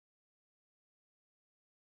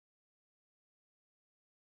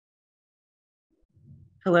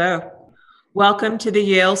Hello. Welcome to the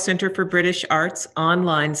Yale Center for British Art's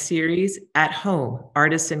online series, At Home,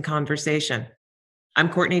 Artists in Conversation. I'm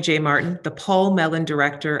Courtney J. Martin, the Paul Mellon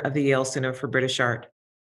Director of the Yale Center for British Art.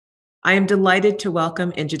 I am delighted to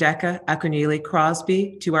welcome Njideka Akunyili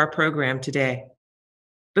Crosby to our program today.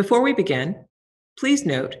 Before we begin, please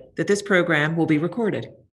note that this program will be recorded.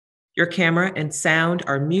 Your camera and sound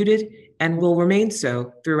are muted and will remain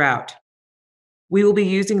so throughout. We will be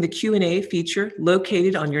using the Q&A feature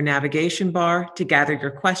located on your navigation bar to gather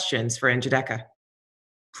your questions for Njideka.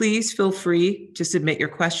 Please feel free to submit your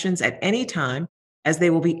questions at any time, as they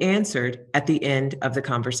will be answered at the end of the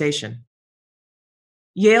conversation.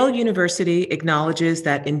 Yale University acknowledges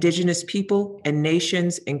that Indigenous people and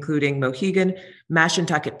nations, including Mohegan,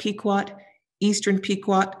 Mashantucket Pequot, Eastern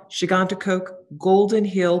Pequot, Shigantacoke, Golden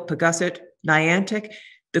Hill, Pagusset, Niantic,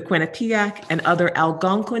 the Quinnipiac, and other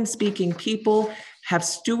Algonquin-speaking people have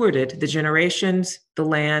stewarded the generations, the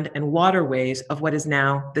land, and waterways of what is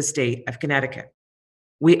now the state of Connecticut.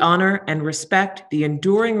 We honor and respect the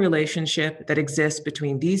enduring relationship that exists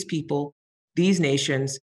between these people, these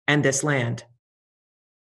nations, and this land.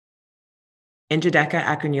 Njideka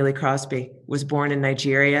Akunyili Crosby was born in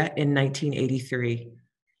Nigeria in 1983.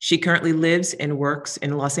 She currently lives and works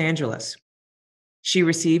in Los Angeles. She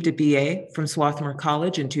received a BA from Swarthmore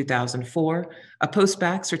College in 2004, a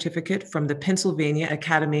postbac certificate from the Pennsylvania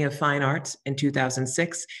Academy of Fine Arts in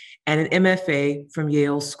 2006, and an MFA from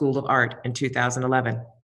Yale School of Art in 2011.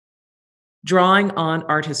 Drawing on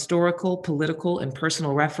art historical, political, and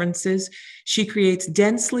personal references, she creates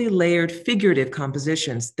densely layered figurative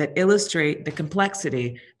compositions that illustrate the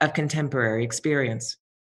complexity of contemporary experience.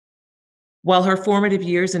 While her formative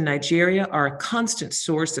years in Nigeria are a constant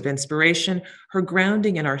source of inspiration, her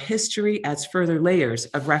grounding in art history adds further layers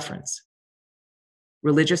of reference.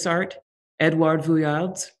 Religious art, Edouard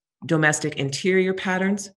Vuillard's domestic interior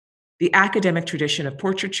patterns, the academic tradition of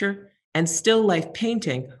portraiture, and still life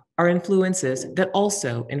painting are influences that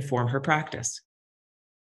also inform her practice.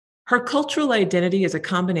 Her cultural identity is a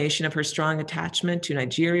combination of her strong attachment to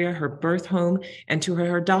Nigeria, her birth home, and to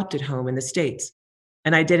her adopted home in the States,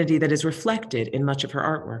 an identity that is reflected in much of her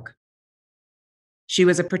artwork. She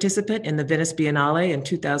was a participant in the Venice Biennale in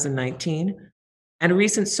 2019, and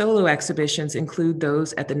recent solo exhibitions include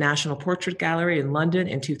those at the National Portrait Gallery in London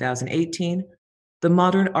in 2018, the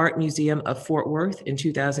Modern Art Museum of Fort Worth in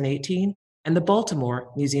 2018, and the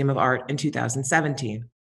Baltimore Museum of Art in 2017.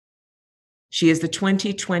 She is the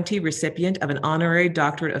 2020 recipient of an honorary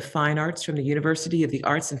doctorate of fine arts from the University of the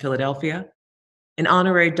Arts in Philadelphia, an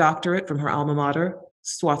honorary doctorate from her alma mater,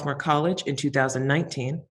 Swarthmore College, in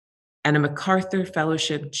 2019, and a MacArthur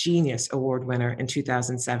Fellowship Genius Award winner in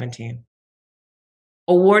 2017.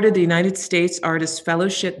 Awarded the United States Artist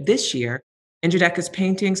Fellowship this year, Njideka's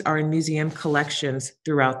paintings are in museum collections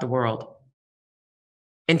throughout the world.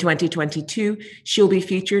 In 2022, she'll be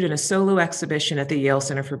featured in a solo exhibition at the Yale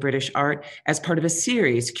Center for British Art as part of a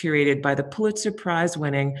series curated by the Pulitzer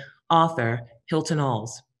Prize-winning author Hilton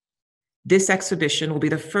Als. This exhibition will be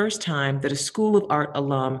the first time that a School of Art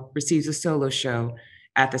alum receives a solo show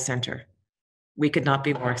at the center. We could not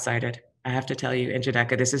be more excited. I have to tell you,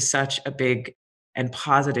 Njideka, this is such a big and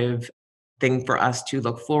positive thing for us to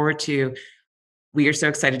look forward to. We are so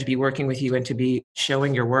excited to be working with you and to be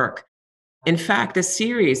showing your work. In fact, the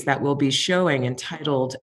series that we'll be showing,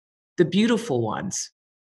 entitled The Beautiful Ones,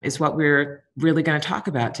 is what we're really going to talk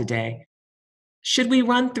about today. Should we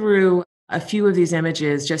run through a few of these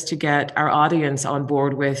images just to get our audience on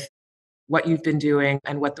board with what you've been doing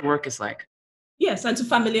and what the work is like? Yes, and to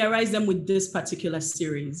familiarize them with this particular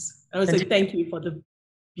series. I would say thank you for the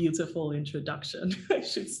beautiful introduction. I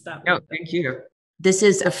should start. No, thank you. This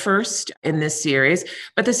is a first in this series,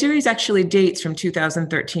 but the series actually dates from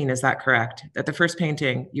 2013. Is that correct? That the first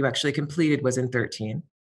painting you actually completed was in 2013?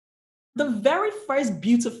 The very first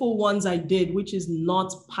beautiful ones I did, which is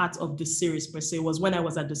not part of the series per se, was when I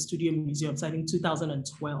was at the Studio Museum, so I think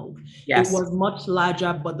 2012. Yes. It was much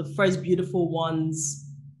larger, but the first beautiful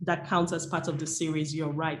ones that count as part of the series,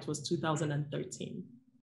 you're right, was 2013.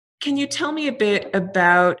 Can you tell me a bit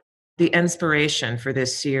about the inspiration for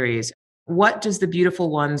this series? What does the beautiful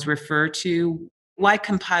ones refer to? Why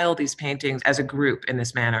compile these paintings as a group in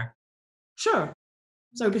this manner? Sure.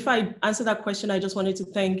 So before I answer that question, I just wanted to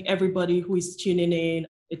thank everybody who is tuning in.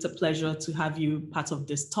 It's a pleasure to have you part of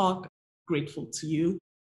this talk. Grateful to you.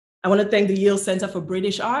 I want to thank the Yale Center for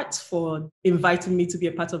British Art for inviting me to be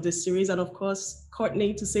a part of this series. And of course,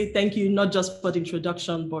 Courtney, to say thank you, not just for the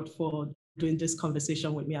introduction, but for doing this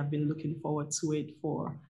conversation with me. I've been looking forward to it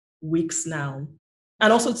for weeks now.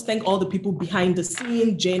 And also to thank all the people behind the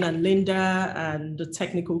scene, Jane and Linda, and the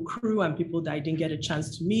technical crew and people that I didn't get a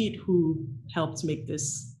chance to meet who helped make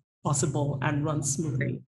this possible and run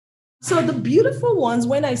smoothly. So the beautiful ones,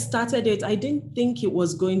 when I started it, I didn't think it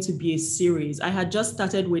was going to be a series. I had just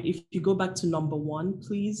started with, if you go back to number 1,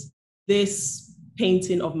 please, this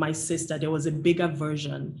painting of my sister, there was a bigger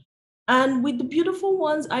version. And with the beautiful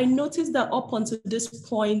ones, I noticed that up until this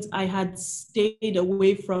point, I had stayed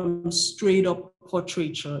away from straight up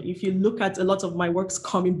portraiture. If you look at a lot of my works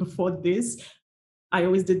coming before this, I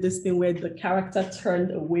always did this thing where the character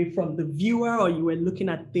turned away from the viewer, or you were looking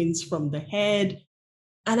at things from the head.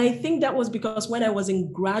 And I think that was because when I was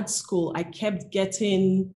in grad school, I kept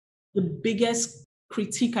getting the biggest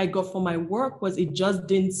critique I got for my work was it just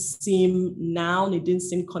didn't seem noun, it didn't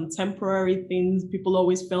seem contemporary things. People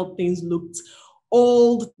always felt things looked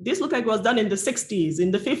old. This looked like it was done in the 60s,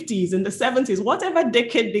 in the 50s, in the 70s, whatever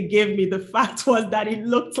decade they gave me, the fact was that it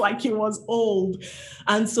looked like it was old.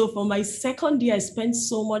 And so for my second year, I spent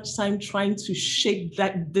so much time trying to shake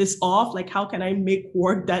this off. Like, how can I make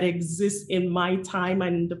work that exists in my time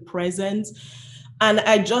and in the present? And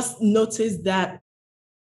I just noticed that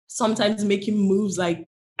sometimes making moves, like,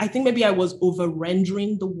 I think maybe I was over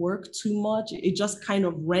rendering the work too much. It just kind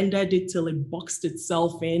of rendered it till it boxed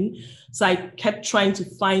itself in. So I kept trying to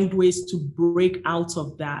find ways to break out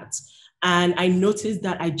of that. And I noticed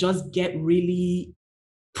that I just get really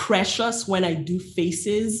precious when I do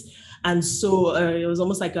faces. And so it was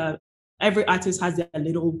almost like every artist has their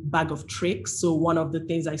little bag of tricks. So one of the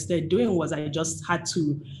things I started doing was I just had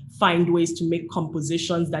to find ways to make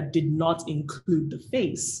compositions that did not include the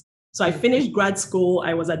face. So I finished grad school.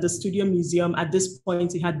 I was at the Studio Museum. At this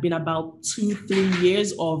point, it had been about 2-3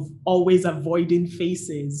 years of always avoiding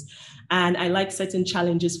faces. And I like setting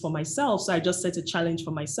challenges for myself. So I just set a challenge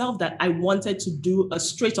for myself that I wanted to do a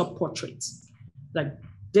straight up portrait. Like,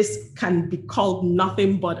 this can be called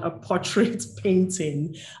nothing but a portrait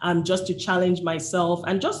painting, just to challenge myself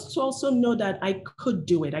and just to also know that I could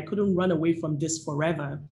do it. I couldn't run away from this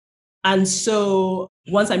forever. And so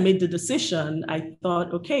once I made the decision, I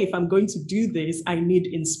thought, okay, if I'm going to do this, I need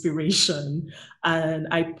inspiration. And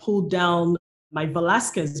I pulled down my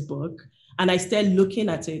Velázquez book and I started looking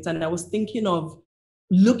at it. And I was thinking of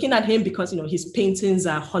looking at him because, his paintings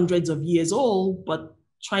are hundreds of years old, but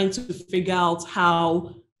trying to figure out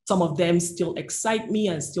how some of them still excite me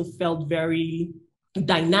and still felt very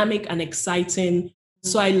dynamic and exciting.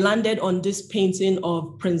 So I landed on this painting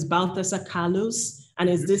of Prince Balthasar Carlos. And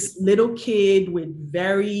it's this little kid with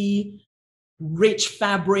very rich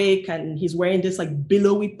fabric, and he's wearing this like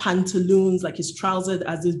billowy pantaloons, like his trousers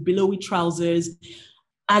as these billowy trousers.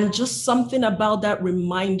 And just something about that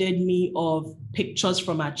reminded me of pictures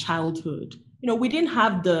from our childhood. We didn't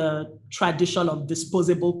have the tradition of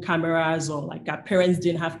disposable cameras, or like our parents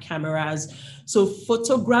didn't have cameras. So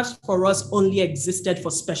photographs for us only existed for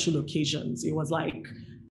special occasions. It was like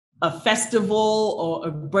a festival or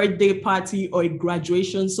a birthday party or a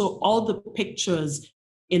graduation. So all the pictures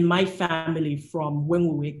in my family from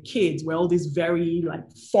when we were kids were all these very like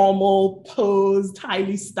formal, posed,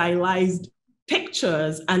 highly stylized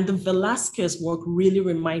pictures. And the Velázquez work really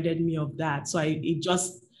reminded me of that. So it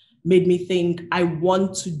just made me think, I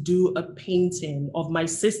want to do a painting of my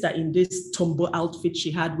sister in this tombow outfit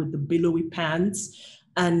she had with the billowy pants,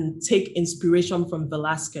 and take inspiration from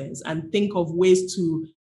Velázquez and think of ways to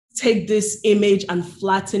take this image and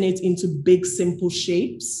flatten it into big, simple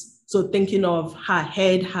shapes. So thinking of her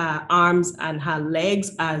head, her arms, and her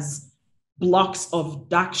legs as blocks of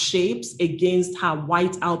dark shapes against her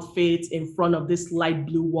white outfit in front of this light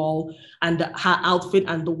blue wall, and her outfit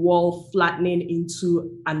and the wall flattening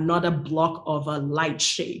into another block of a light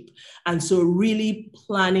shape. And so really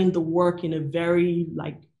planning the work in a very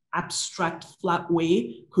like abstract, flat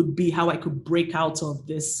way could be how I could break out of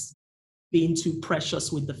this being too precious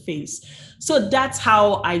with the face. So that's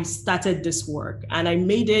how I started this work. And I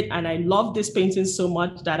made it, and I love this painting so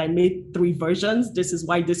much that I made 3 versions. This is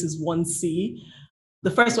why this is 1C.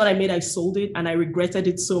 The first one I made, I sold it, and I regretted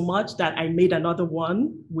it so much that I made another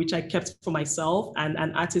one, which I kept for myself. And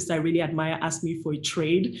an artist I really admire asked me for a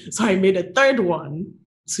trade. So I made a 3rd one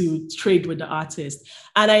to trade with the artist.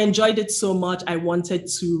 And I enjoyed it so much, I wanted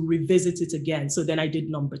to revisit it again. So then I did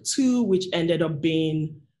number 2, which ended up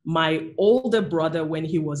being my older brother when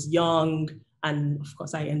he was young. And of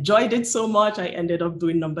course, I enjoyed it so much, I ended up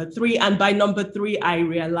doing number 3. And by number 3, I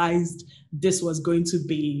realized this was going to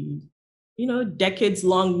be, decades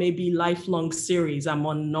long, maybe lifelong series. I'm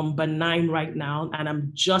on number 9 right now, and I'm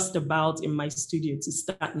just about in my studio to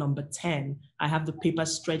start number 10. I have the paper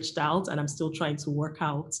stretched out, and I'm still trying to work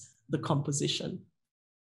out the composition.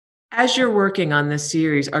 As you're working on this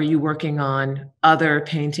series, are you working on other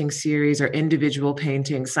painting series or individual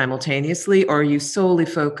paintings simultaneously, or are you solely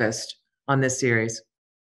focused on this series?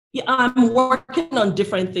 Yeah, I'm working on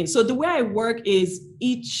different things. So the way I work is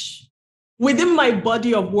within my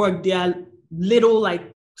body of work, there are little like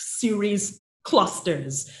series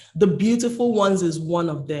clusters. The beautiful ones is one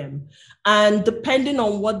of them. And depending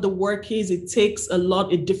on what the work is, it takes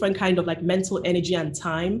a different kind of like mental energy and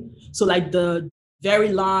time. So like the very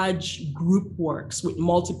large group works with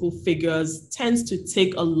multiple figures tends to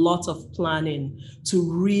take a lot of planning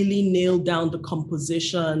to really nail down the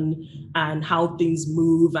composition and how things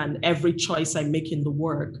move and every choice I make in the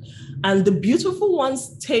work. And the beautiful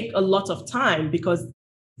ones take a lot of time because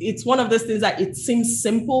it's one of those things that it seems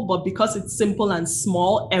simple, but because it's simple and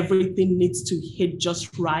small, everything needs to hit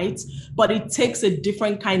just right. But it takes a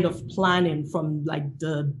different kind of planning from like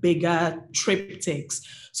the bigger triptychs.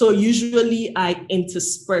 So usually I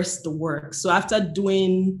intersperse the work. So after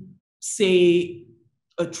doing, say,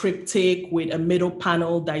 a triptych with a middle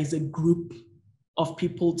panel that is a group of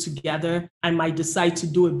people together, I might decide to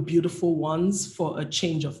do a beautiful ones for a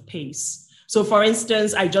change of pace. So for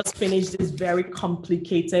instance, I just finished this very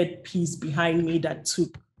complicated piece behind me that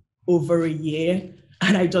took over a year.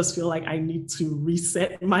 And I just feel like I need to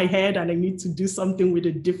reset my head and I need to do something with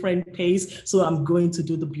a different pace. So I'm going to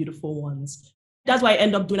do the beautiful ones. That's why I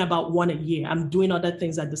end up doing about one a year. I'm doing other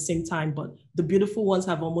things at the same time, but the beautiful ones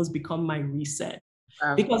have almost become my reset.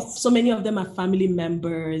 Wow. Because so many of them are family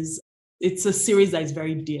members. It's a series that is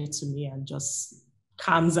very dear to me and just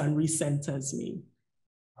calms and recenters me.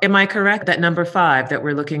 Am I correct that number 5 that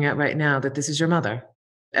we're looking at right now, that this is your mother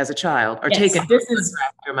as a child, or yes, taken this is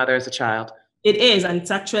your mother as a child? It is, and it's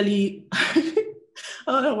actually,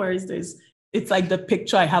 oh, where is this? It's like the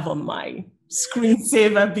picture I have on my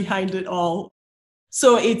screensaver behind it all.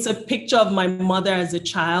 So it's a picture of my mother as a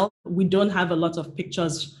child. We don't have a lot of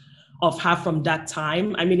pictures of her from that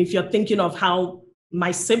time. I mean, if you're thinking of how my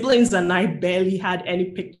siblings and I barely had any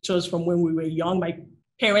pictures from when we were young, my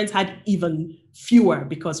parents had even fewer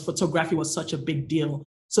because photography was such a big deal.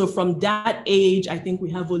 So from that age, I think we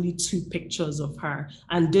have only 2 pictures of her.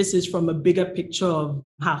 And this is from a bigger picture of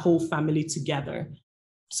her whole family together.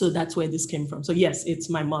 So that's where this came from. So yes, it's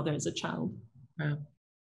my mother as a child. Wow.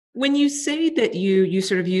 When you say that you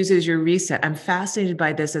sort of use it as your reset, I'm fascinated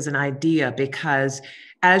by this as an idea because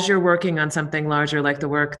as you're working on something larger like the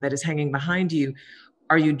work that is hanging behind you,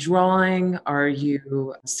 are you drawing? Are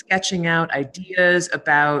you sketching out ideas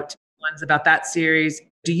about that series?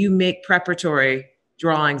 Do you make preparatory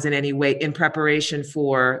drawings in any way in preparation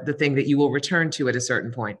for the thing that you will return to at a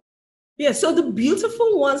certain point? Yeah, so the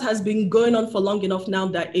beautiful ones has been going on for long enough now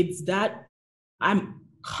that I'm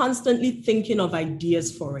constantly thinking of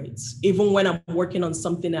ideas for it. Even when I'm working on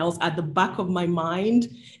something else, at the back of my mind,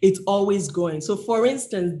 it's always going. So for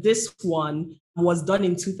instance, this one was done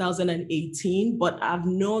in 2018, but I've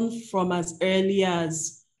known from as early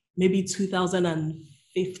as maybe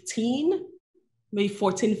 2015, maybe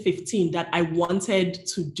 14, 15, that I wanted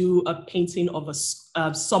to do a painting of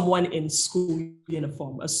someone in school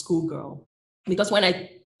uniform, a schoolgirl. Because when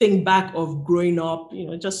I think back of growing up,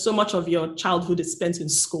 just so much of your childhood is spent in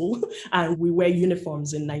school and we wear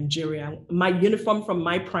uniforms in Nigeria. My uniform from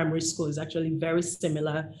my primary school is actually very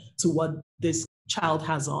similar to what this child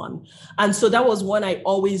has on. And so that was one I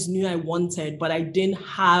always knew I wanted, but I didn't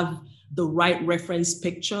have the right reference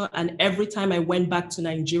picture. And every time I went back to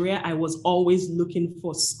Nigeria, I was always looking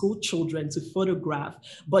for school children to photograph.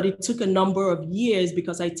 But it took a number of years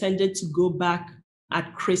because I tended to go back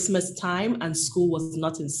at Christmas time and school was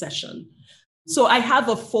not in session. So I have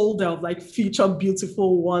a folder of like future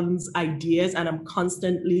beautiful ones ideas and I'm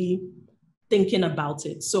constantly thinking about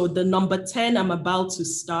it. So the number 10 I'm about to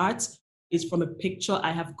start is from a picture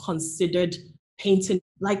I have considered painting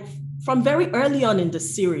like from very early on in the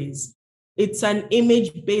series. It's an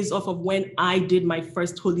image based off of when I did my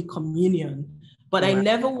first Holy Communion. But I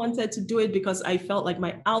never wanted to do it because I felt like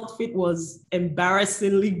my outfit was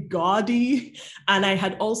embarrassingly gaudy. And I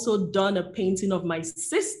had also done a painting of my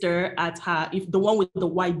sister the one with the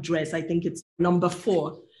white dress, I think it's number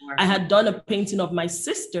 4. I had done a painting of my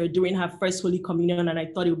sister during her first Holy Communion, and I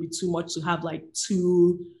thought it would be too much to have like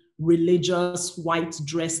 2 religious white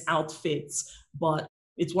dress outfits. But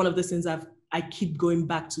it's one of the things I keep going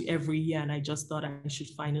back to every year, and I just thought I should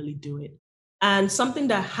finally do it. And something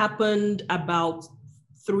that happened about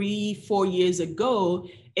 3-4 years ago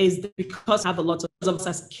is that because I have a lot of us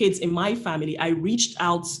as kids in my family, I reached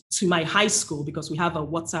out to my high school because we have a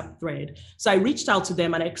WhatsApp thread. So I reached out to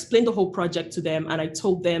them and I explained the whole project to them and I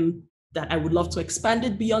told them that I would love to expand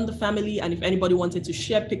it beyond the family. And if anybody wanted to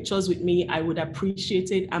share pictures with me, I would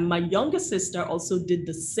appreciate it. And my younger sister also did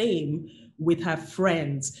the same with her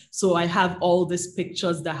friends. So I have all these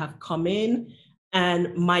pictures that have come in.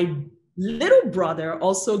 And my little brother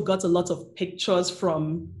also got a lot of pictures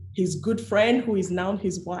from his good friend, who is now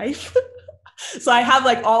his wife. So I have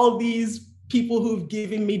like all these people who've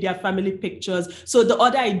given me their family pictures. So the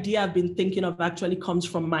other idea I've been thinking of actually comes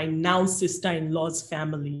from my now sister-in-law's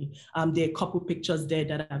family. There are a couple pictures there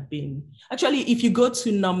that have been, actually, if you go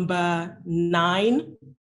to number 9.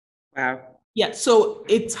 Wow. Yeah, so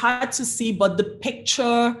it's hard to see, but the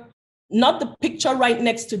picture, not the picture right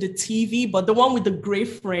next to the TV, but the one with the gray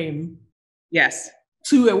frame. Yes.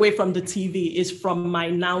 2 away from the TV is from my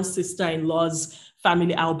now sister-in-law's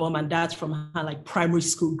family album, and that's from her like primary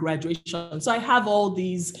school graduation. So I have all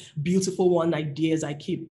these beautiful ideas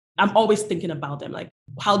I'm always thinking about them, like,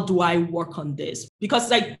 how do I work on this?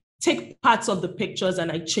 Because I take parts of the pictures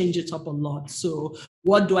and I change it up a lot. So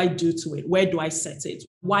what do I do to it? Where do I set it?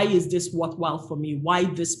 Why is this worthwhile for me? Why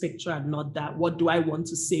this picture and not that? What do I want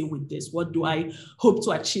to say with this? What do I hope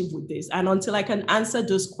to achieve with this? And until I can answer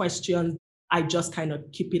those questions, I just kind of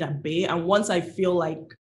keep it at bay. And once I feel like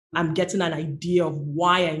I'm getting an idea of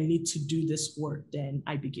why I need to do this work, then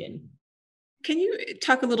I begin. Can you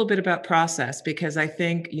talk a little bit about process? Because I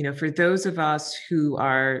think, for those of us who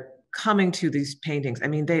are coming to these paintings, I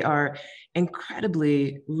mean, they are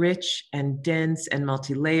incredibly rich and dense and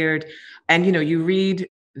multi-layered. And, you read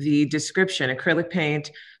the description: acrylic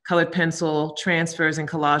paint, colored pencil, transfers, and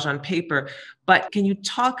collage on paper. But can you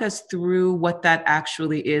talk us through what that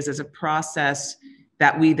actually is as a process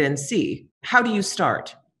that we then see? How do you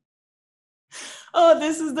start? Oh,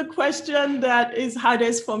 this is the question that is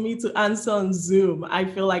hardest for me to answer on Zoom. I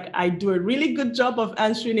feel like I do a really good job of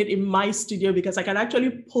answering it in my studio because I can actually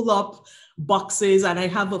pull up boxes and I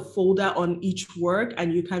have a folder on each work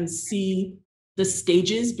and you can see the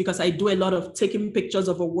stages, because I do a lot of taking pictures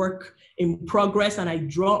of a work in progress and I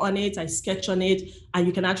draw on it, I sketch on it, and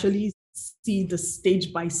you can actually see the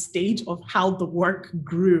stage by stage of how the work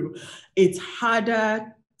grew. It's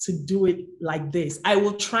harder to do it like this. I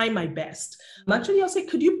will try my best. Actually, I'll say,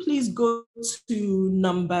 could you please go to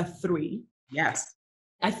number 3? Yes.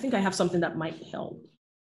 I think I have something that might help.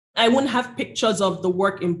 I won't have pictures of the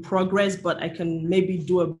work in progress, but I can maybe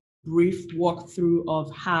do a brief walkthrough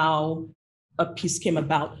of how a piece came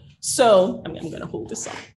about. So I'm going to hold this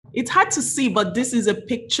up. It's hard to see, but this is a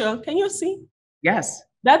picture. Can you see? Yes.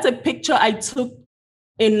 That's a picture I took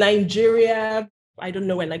in Nigeria, I don't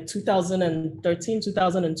know, in like 2013,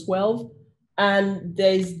 2012. And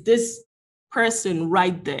there's this person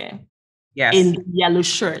right there, yes, in the yellow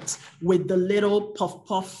shirt with the little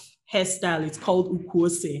puff hairstyle. It's called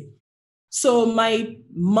ukwose. So my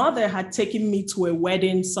mother had taken me to a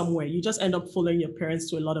wedding somewhere. You just end up following your parents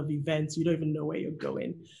to a lot of events. You don't even know where you're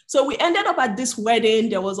going. So we ended up at this wedding.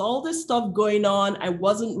 There was all this stuff going on. I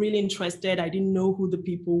wasn't really interested. I didn't know who the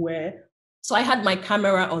people were. So I had my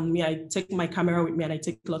camera on me. I take my camera with me and I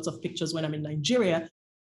take lots of pictures when I'm in Nigeria.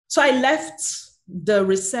 So I left the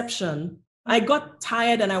reception. I got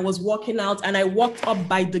tired and I was walking out and I walked up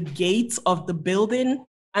by the gate of the building.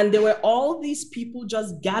 And there were all these people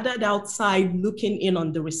just gathered outside looking in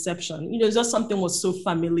on the reception. Just something was so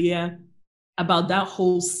familiar about that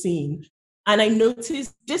whole scene. And I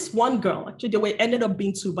noticed this one girl, actually there ended up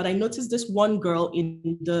being 2, but I noticed this one girl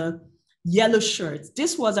in the yellow shirt.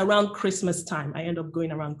 This was around Christmas time. I ended up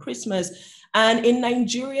going around Christmas. And in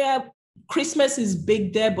Nigeria, Christmas is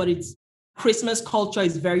big there, but Christmas culture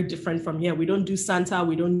is very different from here. We don't do Santa,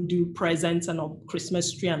 we don't do presents and all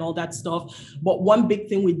Christmas tree and all that stuff. But one big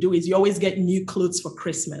thing we do is you always get new clothes for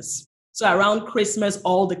Christmas. So around Christmas,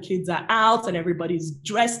 all the kids are out and everybody's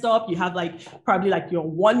dressed up. You have probably your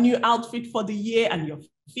one new outfit for the year and you're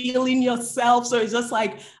feeling yourself. So it's just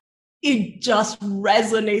it just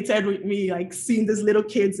resonated with me, seeing these little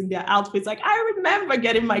kids in their outfits. I remember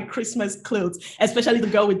getting my Christmas clothes, especially the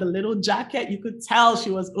girl with the little jacket. You could tell she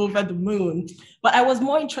was over the moon. But I was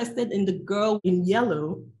more interested in the girl in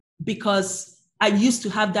yellow because I used to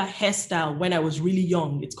have that hairstyle when I was really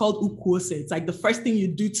young. It's called ukwose. It's the first thing you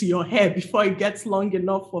do to your hair before it gets long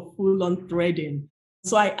enough for full-on threading.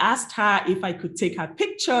 So I asked her if I could take her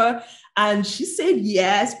picture and she said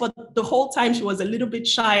yes, but the whole time she was a little bit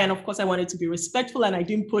shy. And of course I wanted to be respectful and I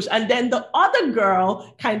didn't push. And then the other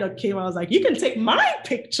girl kind of came. I was like, you can take my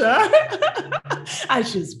picture. And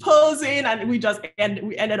she's posing and we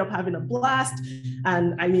ended up having a blast.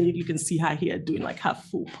 And I mean, you can see her here doing her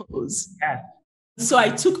full pose. Yeah. So I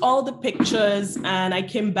took all the pictures and I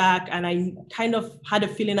came back and I kind of had a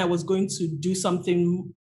feeling I was going to do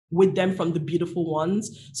something with them from the beautiful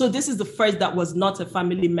ones. So this is the first that was not a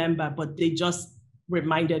family member, but they just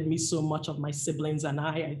reminded me so much of my siblings and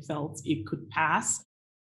I felt it could pass.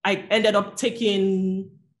 I ended up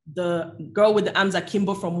taking the girl with the arms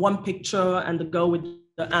akimbo from one picture and the girl with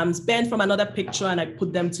the arms bent from another picture, and I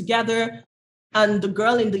put them together. And the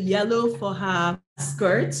girl in the yellow, for her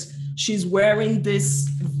skirt, she's wearing this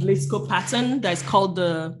Vlisco pattern that's called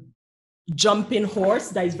the jumping horse,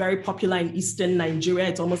 that is very popular in Eastern Nigeria.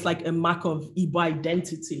 It's almost like a mark of Igbo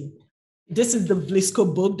identity. This is the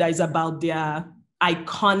Vlisco book that is about their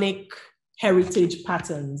iconic heritage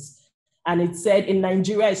patterns. And it said in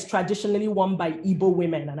Nigeria, it's traditionally worn by Igbo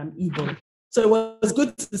women, and I'm Igbo. So it was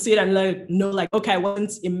good to see it and know, okay, I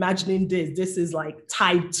wasn't imagining this. This is like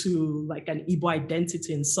tied to like an Igbo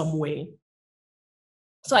identity in some way.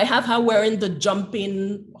 So I have her wearing the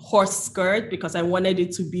jumping horse skirt because I wanted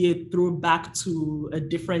it to be a throwback to a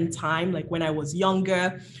different time, like when I was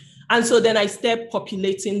younger. And so then I started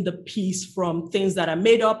populating the piece from things that are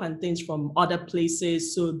made up and things from other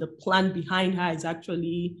places. So the plant behind her is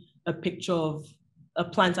actually a picture of a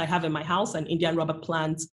plant I have in my house, an Indian rubber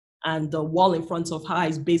plant. And the wall in front of her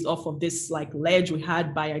is based off of this like ledge we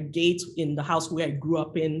had by a gate in the house where I grew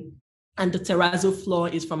up in. And the terrazzo floor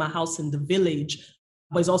is from a house in the village,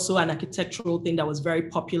 but it's also an architectural thing that was very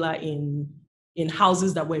popular in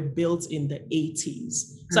houses that were built in the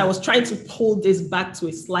 80s. So I was trying to pull this back to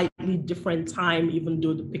a slightly different time, even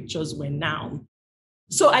though the pictures were now.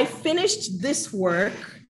 So I finished this work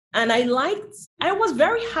and I was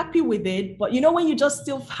very happy with it. But you know, when you just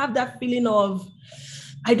still have that feeling of,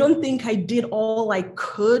 I don't think I did all I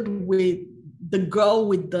could with the girl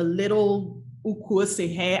with the little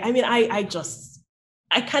ukuose hair. I mean, I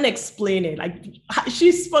can't explain it. Like,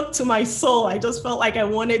 she spoke to my soul. I just felt like I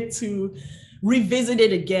wanted to revisit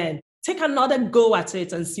it again, take another go at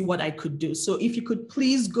it and see what I could do. So if you could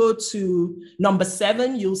please go to number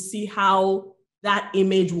 7, you'll see how that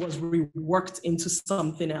image was reworked into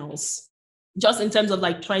something else. Just in terms of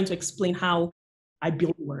like trying to explain how I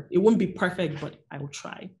build work. It won't be perfect, but I will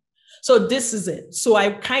try. So this is it. So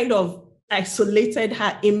I kind of isolated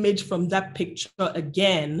her image from that picture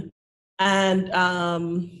again. And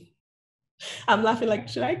I'm laughing like,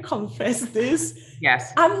 should I confess this?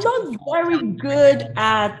 Yes. I'm not very good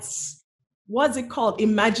at, what's it called?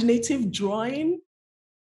 Imaginative drawing.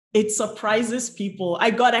 It surprises people.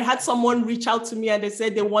 I had someone reach out to me and they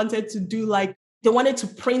said they wanted to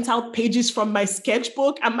print out pages from my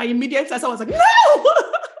sketchbook. And my immediate answer was like, no,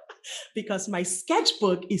 because my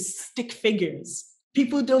sketchbook is stick figures.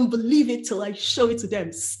 People don't believe it till I show it to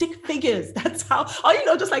them. Stick figures, that's how,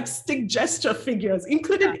 or, just like stick gesture figures,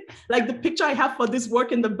 including like the picture I have for this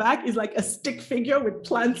work in the back is like a stick figure with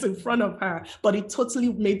plants in front of her, but it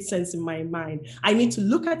totally made sense in my mind. I need to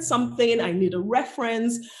look at something, I need a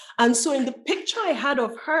reference. And so in the picture I had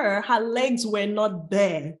of her legs were not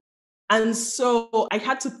there. And so I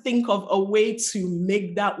had to think of a way to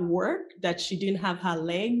make that work, that she didn't have her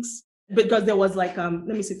legs. Because there was like, let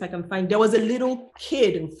me see if I can there was a little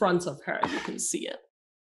kid in front of her. You can see it.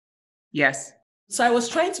 Yes. So I was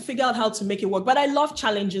trying to figure out how to make it work, but I love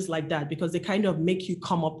challenges like that because they kind of make you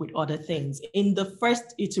come up with other things. In the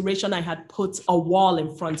first iteration, I had put a wall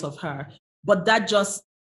in front of her, but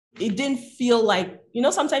it didn't feel like,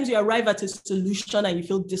 sometimes you arrive at a solution and you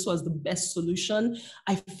feel this was the best solution.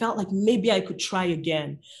 I felt like maybe I could try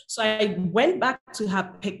again. So I went back to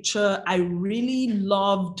her picture. I really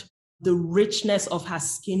loved the richness of her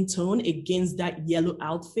skin tone against that yellow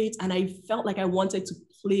outfit. And I felt like I wanted to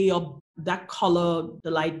play up that color, the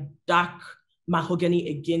like dark mahogany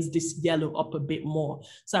against this yellow up a bit more.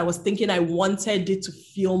 So I was thinking I wanted it to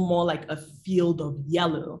feel more like a field of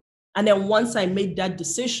yellow. And then once I made that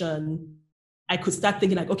decision, I could start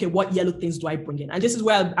thinking like, okay, what yellow things do I bring in? And this is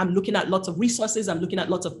where I'm looking at lots of resources. I'm looking at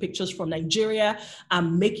lots of pictures from Nigeria.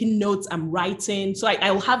 I'm making notes, I'm writing. So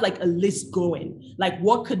I'll have like a list going, like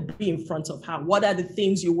what could be in front of her? What are the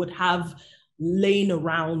things you would have laying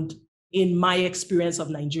around in my experience of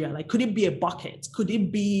Nigeria? Like, could it be a bucket? Could it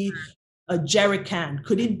be a jerry can?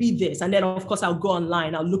 Could it be this? And then of course I'll go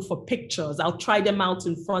online, I'll look for pictures. I'll try them out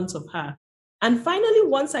in front of her. And finally,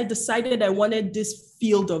 once I decided I wanted this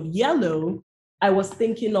field of yellow, I was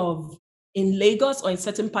thinking of in Lagos or in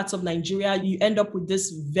certain parts of Nigeria, you end up with this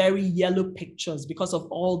very yellow pictures because of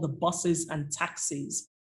all the buses and taxis.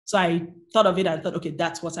 So I thought of it and thought, okay,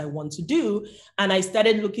 that's what I want to do. And I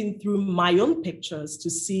started looking through my own pictures to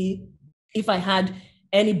see if I had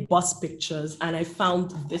any bus pictures. And I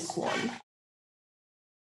found this one.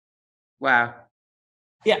 Wow.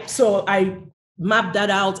 Yeah, so I map that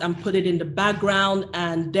out and put it in the background.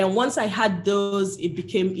 And then once I had those, it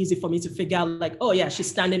became easy for me to figure out like, oh yeah, she's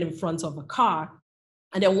standing in front of a car.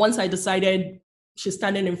 And then once I decided she's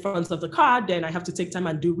standing in front of the car, then I have to take time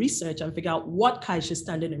and do research and figure out what car is she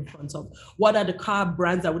standing in front of. What are the car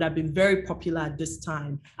brands that would have been very popular at this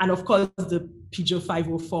time? And of course, the Peugeot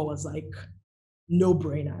 504 was like no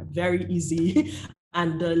brainer, very easy.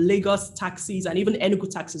 And the Lagos taxis and even Enugu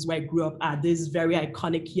taxis where I grew up are this very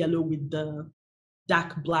iconic yellow with the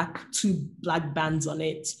dark black, 2 black bands on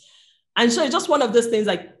it. And so it's just one of those things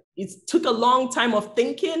like, it took a long time of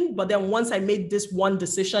thinking, but then once I made this one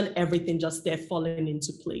decision, everything just started falling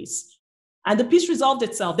into place. And the piece resolved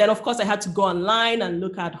itself. Then, of course, I had to go online and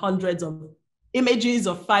look at hundreds of images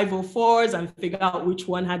of 504s and figure out which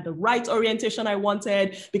one had the right orientation I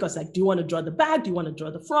wanted. Because like, do you want to draw the back? Do you want to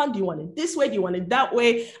draw the front? Do you want it this way? Do you want it that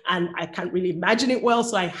way? And I can't really imagine it well.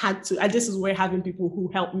 So I had to, and this is where having people who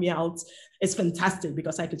help me out is fantastic,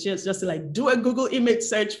 because I could just like do a Google image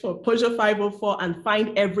search for Peugeot 504 and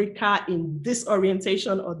find every car in this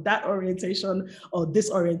orientation or that orientation or this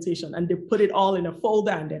orientation. And they put it all in a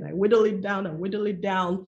folder, and then I whittle it down and whittle it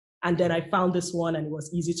down. And then I found this one, and it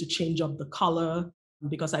was easy to change up the color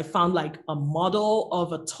because I found like a model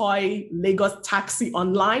of a toy Lagos taxi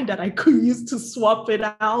online that I could use to swap it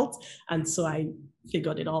out. And so I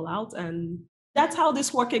figured it all out, and that's how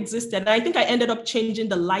this work existed. And I think I ended up changing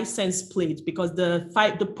the license plate because the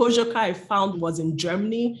Peugeot car I found was in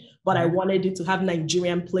Germany, but I wanted it to have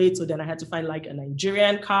Nigerian plates. So then I had to find like a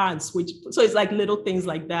Nigerian car and switch. So it's like little things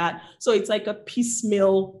like that. So it's like a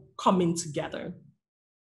piecemeal coming together.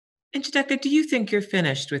 And Njideka, do you think you're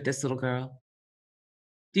finished with this little girl?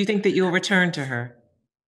 Do you think that you'll return to her?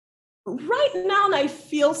 Right now, I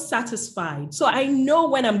feel satisfied. So I know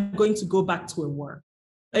when I'm going to go back to a work.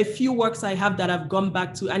 A few works I have that I've gone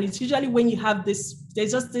back to, and it's usually when you have this,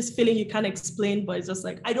 there's just this feeling you can't explain, but it's just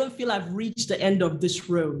like, I don't feel I've reached the end of this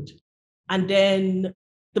road. And then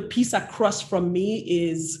the piece across from me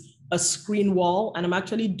is a screen wall. And I'm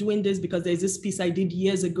actually doing this because there's this piece I did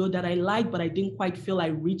years ago that I liked, but I didn't quite feel I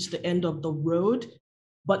reached the end of the road.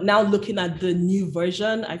 But now looking at the new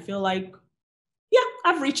version, I feel like, yeah,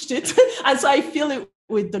 I've reached it. And so I feel it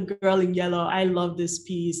with the girl in yellow. I love this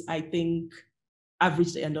piece. I think I've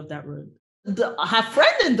reached the end of that road. Her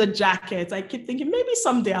friend in the jacket, I keep thinking maybe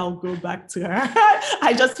someday I'll go back to her.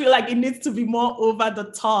 I just feel like it needs to be more over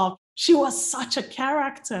the top. She was such a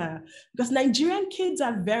character because Nigerian kids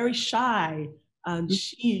are very shy, and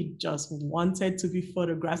she just wanted to be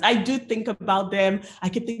photographed. I do think about them. I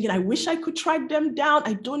keep thinking, I wish I could track them down.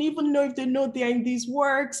 I don't even know if they know they're in these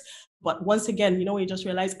works. But once again, you know, you just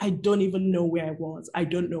realize I don't even know where I was. I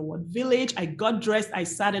don't know what village. I got dressed. I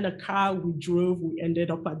sat in a car. We drove. We ended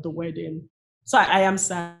up at the wedding. So I am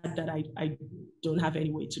sad that I don't have any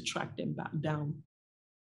way to track them back down.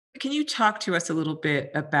 Can you talk to us a little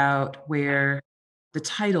bit about where the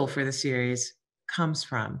title for the series comes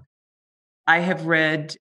from? I have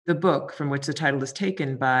read the book from which the title is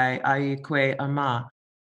taken by Ayikwe Ama.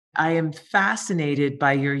 I am fascinated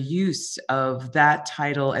by your use of that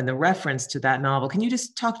title and the reference to that novel. Can you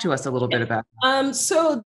just talk to us a little bit about that?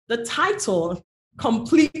 So the title,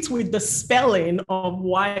 complete with the spelling of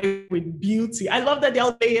why with beauty. I love that there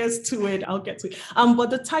are layers to it. I'll get to it. But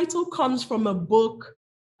the title comes from a book,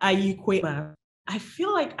 Ayikwe. I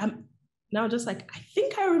feel like I'm now just like, I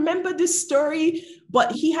think I remember this story,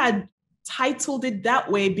 but he had titled it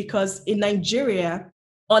that way because in Nigeria,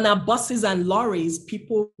 on our buses and lorries,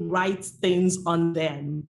 people write things on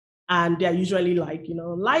them. And they're usually like, you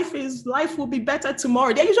know, life will be better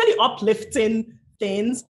tomorrow. They're usually uplifting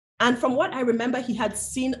things. And from what I remember, he had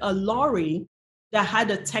seen a lorry that had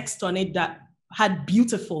a text on it that had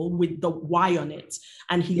beautiful with the Y on it.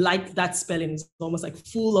 And he liked that spelling. It's almost like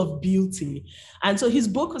full of beauty. And so his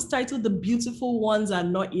book was titled The Beautiful Ones Are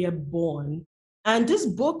Not Yet Born. And this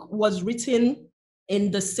book was written in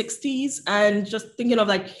the 60s, and just thinking of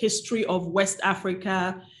like history of West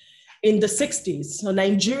Africa in the 60s. So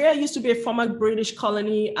Nigeria used to be a former British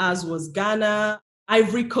colony, as was Ghana.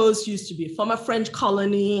 Ivory Coast used to be a former French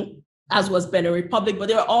colony, as was Benin Republic. But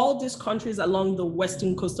there are all these countries along the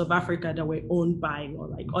western coast of Africa that were owned by, or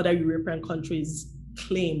like other European countries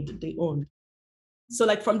claimed they owned. So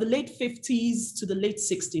like from the late 50s to the late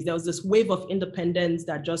 60s, there was this wave of independence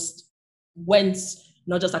that just went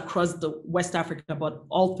not just across the West Africa, but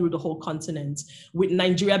all through the whole continent. With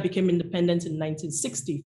Nigeria became independent in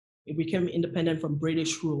 1960. It became independent from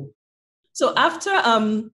British rule. So after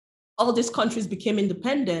all these countries became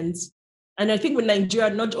independent, and I think with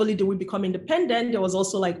Nigeria, not only did we become independent, there was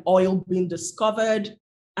also like oil being discovered.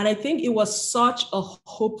 And I think it was such a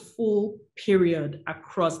hopeful period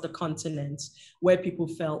across the continent where people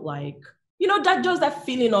felt like, that just that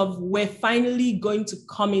feeling of we're finally going to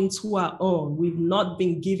come into our own. We've not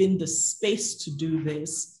been given the space to do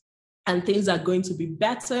this. And things are going to be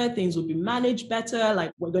better. Things will be managed better.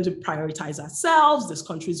 Like, we're going to prioritize ourselves. These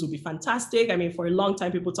countries will be fantastic. I mean, for a long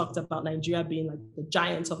time, people talked about Nigeria being like the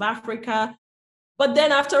giant of Africa. But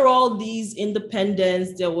then after all these independence,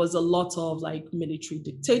 there was a lot of like military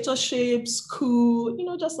dictatorships, coup,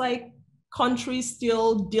 just like countries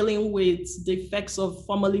still dealing with the effects of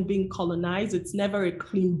formerly being colonized. It's never a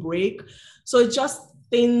clean break. So it just,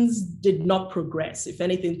 things did not progress. If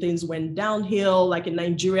anything, things went downhill. Like in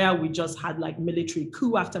Nigeria, we just had like military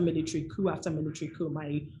coup after military coup after military coup.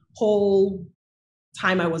 My whole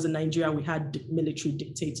time I was in Nigeria, we had military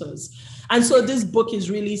dictators. And so this book is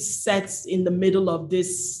really set in the middle of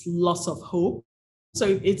this loss of hope.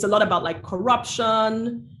 So it's a lot about like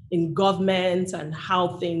corruption in government and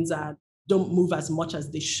how things don't move as much as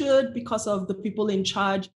they should because of the people in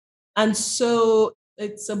charge. And so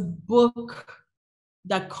it's a book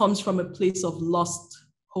that comes from a place of lost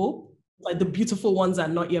hope. Like, the beautiful ones are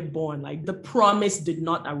not yet born. Like, the promise did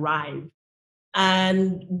not arrive.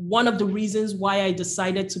 And one of the reasons why I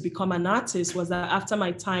decided to become an artist was that after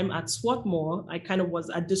my time at Swarthmore, I kind of was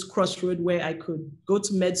at this crossroad where I could go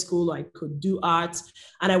to med school, I could do art.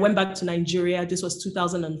 And I went back to Nigeria. This was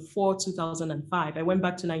 2004, 2005. I went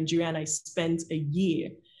back to Nigeria and I spent a year.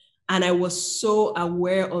 And I was so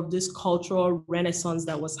aware of this cultural renaissance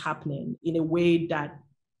that was happening in a way that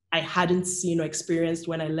I hadn't seen or experienced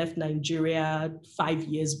when I left Nigeria 5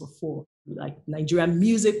 years before. Like, Nigerian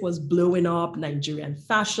music was blowing up, Nigerian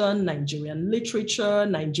fashion, Nigerian literature,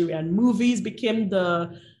 Nigerian movies became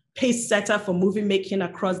the pace setter for movie making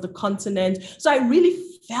across the continent. So I really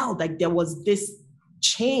felt like there was this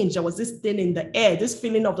change, there was this thing in the air, this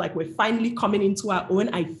feeling of like, we're finally coming into our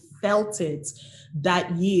own. I felt it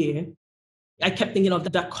that year. I kept thinking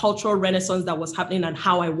of that cultural renaissance that was happening and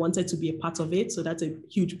how I wanted to be a part of it. So that's a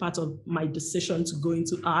huge part of my decision to go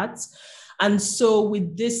into art. And so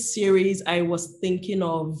with this series, I was thinking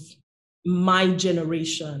of my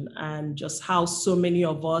generation and just how so many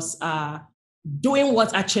of us are doing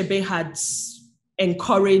what Achebe had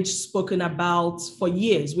encouraged, spoken about for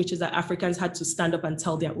years, which is that Africans had to stand up and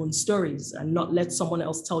tell their own stories and not let someone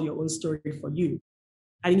else tell your own story for you.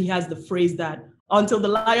 I think he has the phrase that until the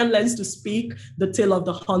lion learns to speak, the tale of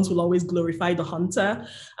the hunt will always glorify the hunter,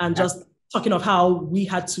 and just talking of how we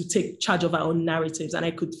had to take charge of our own narratives. And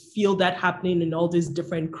I could feel that happening in all these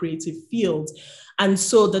different creative fields. And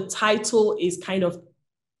so the title is kind of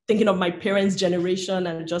thinking of my parents' generation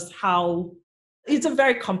and just how it's a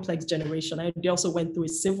very complex generation. They also went through a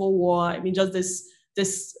civil war. I mean, just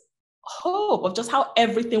this hope of just how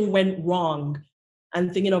everything went wrong,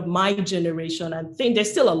 and thinking of my generation and think there's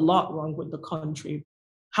still a lot wrong with the country.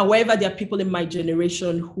 However, there are people in my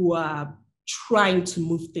generation who are trying to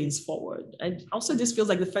move things forward. And also this feels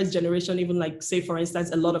like the first generation, even like, say, for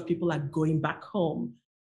instance, a lot of people are going back home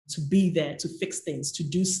to be there, to fix things, to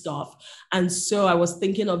do stuff. And so I was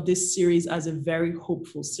thinking of this series as a very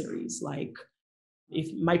hopeful series. Like, if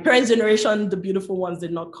my parents' generation, the beautiful ones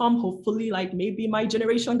did not come, hopefully, like maybe my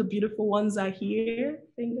generation, the beautiful ones are here,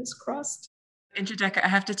 fingers crossed. Njideka, I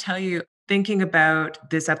have to tell you, thinking about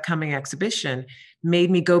this upcoming exhibition made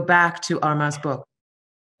me go back to Armand's book.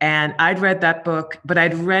 And I'd read that book, but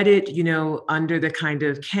I'd read it, under the kind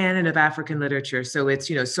of canon of African literature. So it's,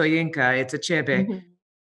 Soyinka, it's Achebe. Mm-hmm.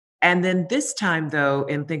 And then this time, though,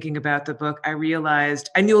 in thinking about the book, I realized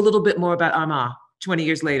I knew a little bit more about Armand 20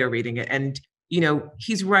 years later reading it. And,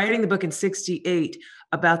 he's writing the book in 68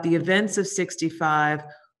 about the events of 65,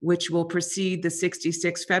 which will precede the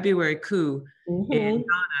 66 February coup in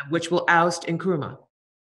Ghana, which will oust Nkrumah.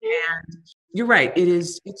 And you're right,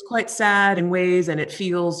 it's quite sad in ways, and it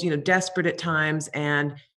feels, desperate at times.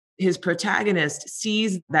 And his protagonist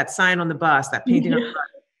sees that sign on the bus, that painting on the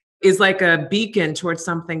bus, is like a beacon towards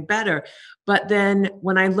something better. But then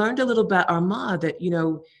when I learned a little about Armand, that,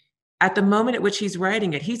 at the moment at which he's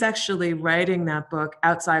writing it, he's actually writing that book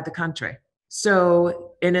outside the country.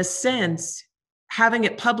 So in a sense, having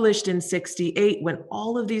it published in 68, when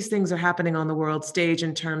all of these things are happening on the world stage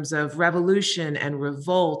in terms of revolution and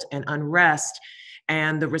revolt and unrest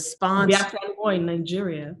and the response. The Biafran War in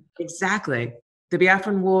Nigeria. Exactly. The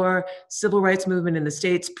Biafran War, civil rights movement in the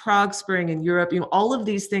States, Prague Spring in Europe, all of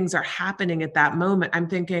these things are happening at that moment. I'm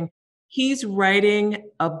thinking, he's writing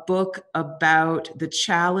a book about the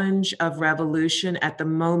challenge of revolution at the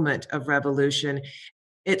moment of revolution.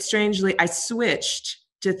 I switched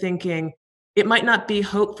to thinking, it might not be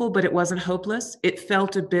hopeful, but it wasn't hopeless. It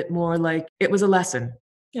felt a bit more like it was a lesson.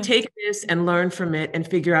 Yeah. take this and learn from it and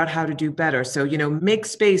figure out how to do better. So, make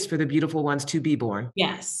space for the beautiful ones to be born.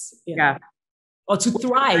 Yes. Yeah. Or to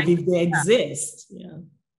thrive if they exist. Yeah.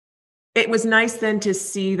 It was nice then to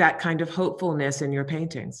see that kind of hopefulness in your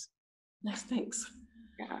paintings. Nice, thanks.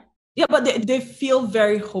 Yeah. Yeah, but they feel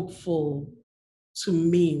very hopeful to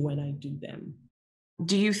me when I do them.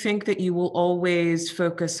 Do you think that you will always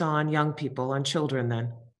focus on young people, on children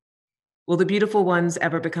then? Will the beautiful ones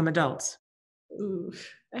ever become adults? Ooh,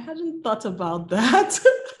 I hadn't thought about that.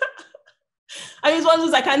 I mean, it's one of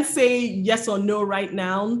those I can't say yes or no right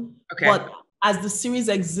now. Okay. But as the series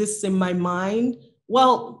exists in my mind,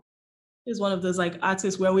 well, it's one of those like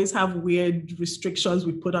artists, we always have weird restrictions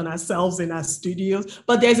we put on ourselves in our studios.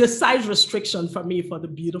 But there's a size restriction for me for the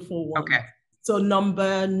beautiful one. Okay. So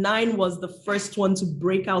number 9 was the first one to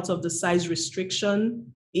break out of the size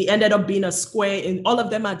restriction. It ended up being a square, and all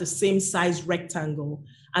of them are the same size rectangle.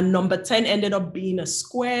 And number 10 ended up being a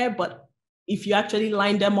square, but if you actually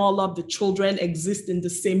line them all up, the children exist in the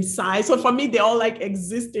same size. So for me, they all like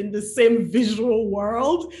exist in the same visual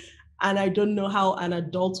world. And I don't know how an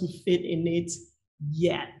adult will fit in it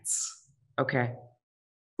yet. Okay.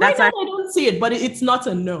 Right now, I don't see it, but it's not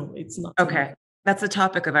a no. It's not. Okay. That's the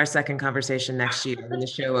topic of our second conversation next year when the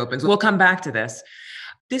show opens. We'll come back to this.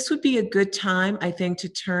 This would be a good time, I think, to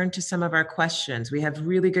turn to some of our questions. We have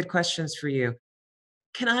really good questions for you.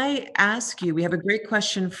 Can I ask you, we have a great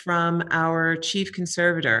question from our chief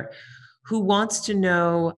conservator who wants to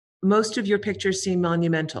know, most of your pictures seem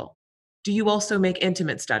monumental. Do you also make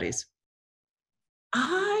intimate studies?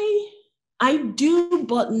 I do,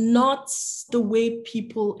 but not the way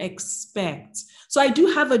people expect. So I do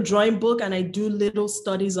have a drawing book and I do little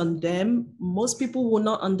studies on them. Most people will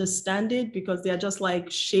not understand it because they're just like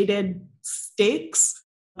shaded sticks.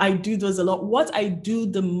 I do those a lot. What I do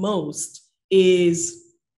the most is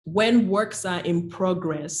when works are in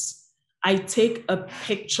progress, I take a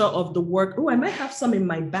picture of the work. Oh, I might have some in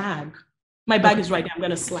my bag. My bag is right there. I'm going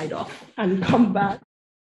to slide off and come back.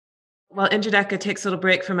 While Njideka takes a little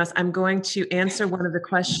break from us, I'm going to answer one of the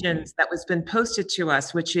questions that was been posted to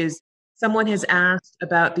us, which is someone has asked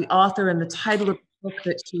about the author and the title of the book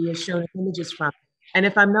that she has shown images from. And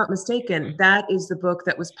if I'm not mistaken, that is the book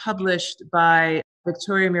that was published by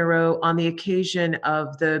Victoria Miro on the occasion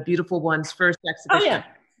of the Beautiful One's first exhibition.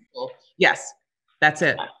 Oh, yeah. Yes, that's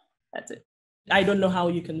it. That's it. I don't know how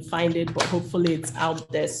you can find it, but hopefully it's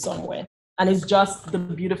out there somewhere. And it's just The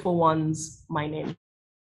Beautiful One's, my name.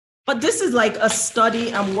 But this is like a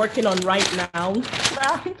study I'm working on right now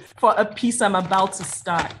for a piece I'm about to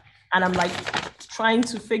start. And I'm like trying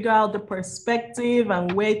to figure out the perspective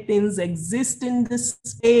and where things exist in this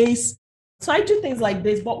space. So I do things like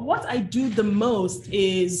this, but what I do the most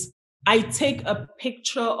is I take a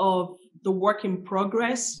picture of the work in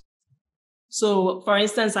progress. So for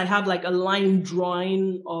instance, I have like a line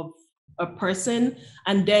drawing of a person,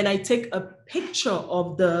 and then I take a picture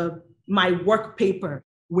of my work paper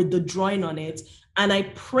with the drawing on it, and I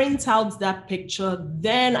print out that picture,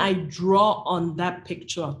 then I draw on that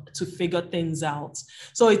picture to figure things out.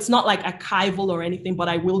 So it's not like archival or anything, but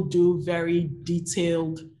I will do very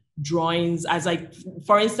detailed drawings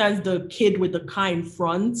for instance, the kid with the car in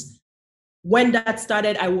front. When that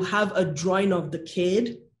started, I will have a drawing of the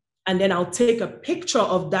kid, and then I'll take a picture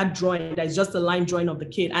of that drawing that's just a line drawing of the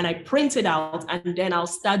kid, and I print it out, and then I'll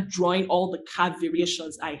start drawing all the car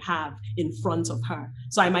variations I have in front of her.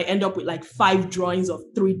 So I might end up with like 5 drawings of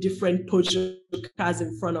 3 different Peugeot cars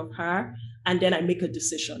in front of her, and then I make a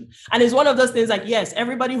decision. And it's one of those things like, yes,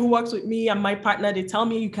 everybody who works with me and my partner, they tell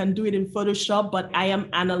me you can do it in Photoshop, but I am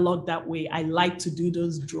analog that way. I like to do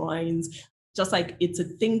those drawings. Just like it's a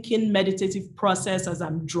thinking, meditative process as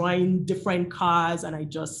I'm drawing different cars, and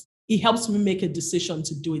it helps me make a decision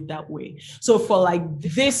to do it that way. So for like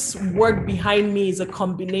this work behind me is a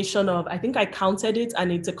combination of, I think I counted it,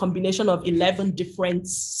 and it's a combination of 11 different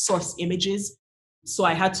source images. So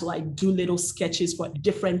I had to like do little sketches for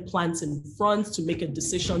different plants in front to make a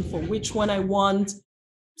decision for which one I want.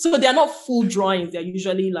 So they're not full drawings. They're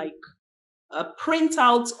usually like a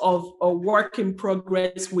printout of a work in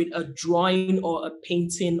progress with a drawing or a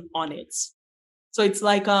painting on it. So it's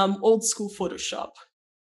like old school Photoshop.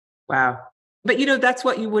 Wow. But that's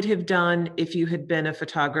what you would have done if you had been a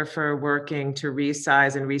photographer working to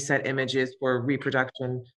resize and reset images for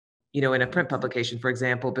reproduction, in a print publication, for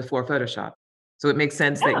example, before Photoshop. So it makes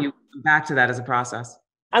sense that you come back to that as a process.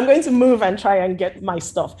 I'm going to move and try and get my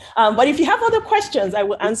stuff. But if you have other questions, I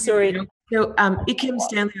will answer it. So Ikem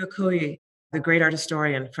Stanley Okoye, the great art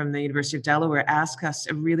historian from the University of Delaware, asked us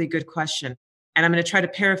a really good question. And I'm going to try to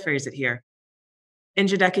paraphrase it here. And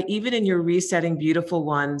Njideka, even in your resetting beautiful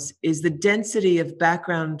ones, is the density of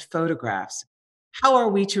background photographs. How are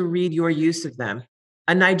we to read your use of them?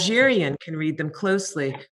 A Nigerian can read them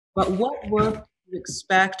closely, but what work do you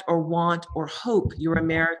expect or want or hope your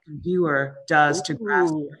American viewer does to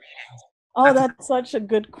grasp your meanings? Oh, that's such a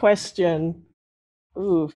good question.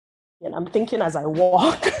 Ooh, and I'm thinking as I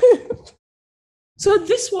walk. So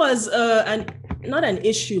this was not an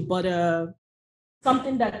issue, but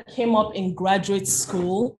something that came up in graduate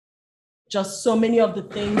school. Just so many of the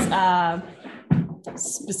things are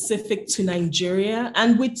specific to Nigeria.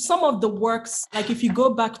 And with some of the works, like if you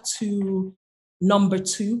go back to number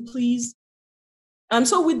 2, please.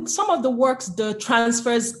 So with some of the works, the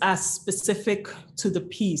transfers are specific to the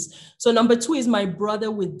piece. So number 2 is my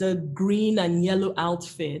brother with the green and yellow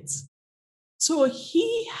outfits. So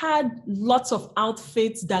he had lots of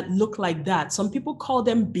outfits that look like that. Some people call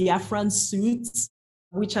them Biafran suits,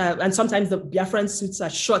 and sometimes the Biafran suits are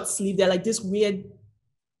short sleeve. They're like this weird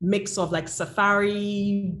mix of like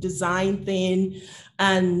safari design thing.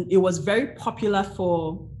 And it was very popular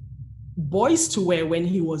for boys to wear when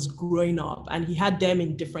he was growing up. And he had them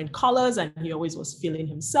in different colors and he always was feeling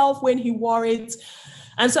himself when he wore it.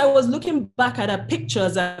 And so I was looking back at our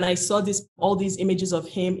pictures and I saw all these images of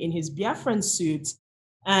him in his Biafran suit.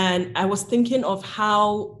 And I was thinking of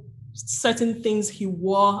how certain things he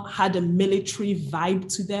wore had a military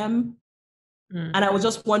vibe to them. And I was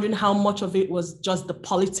just wondering how much of it was just the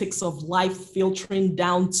politics of life filtering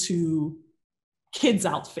down to kids'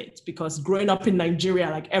 outfits, because growing up in Nigeria,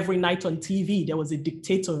 like every night on TV, there was a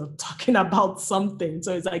dictator talking about something.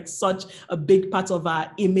 So it's like such a big part of our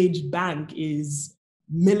image bank is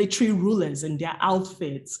military rulers and their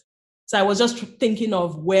outfits. So I was just thinking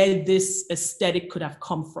of where this aesthetic could have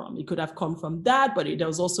come from. It could have come from that, but there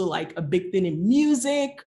was also like a big thing in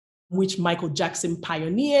music, which Michael Jackson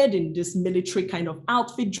pioneered in this military kind of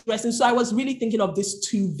outfit dressing. So I was really thinking of these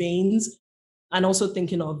 2 veins and also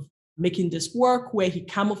thinking of making this work where he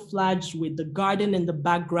camouflaged with the garden in the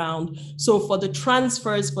background. So for the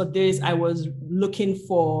transfers for this, I was looking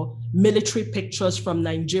for military pictures from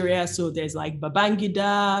Nigeria. So there's like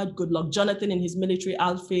Babangida, Goodluck Jonathan in his military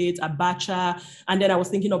outfit, Abacha. And then I was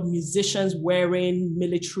thinking of musicians wearing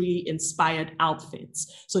military inspired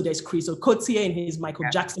outfits. So there's Chris Okotie in his Michael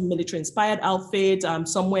Jackson military inspired outfit.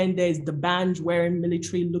 Somewhere there's the band wearing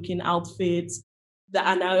military looking outfits.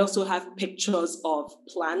 And I also have pictures of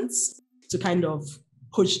plants to kind of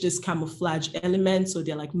push this camouflage element. So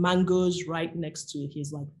they're like mangoes right next to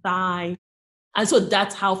his like thigh. And so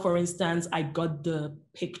that's how, for instance, I got the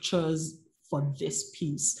pictures for this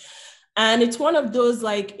piece. And it's one of those,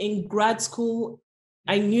 like in grad school,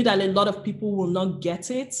 I knew that a lot of people will not get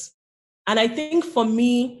it. And I think for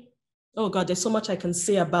me, oh God, there's so much I can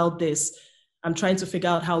say about this. I'm trying to figure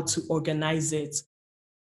out how to organize it.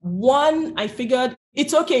 One, I figured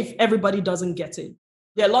it's okay if everybody doesn't get it.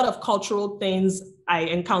 There are a lot of cultural things I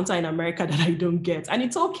encounter in America that I don't get. And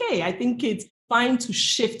it's okay. I think it's fine to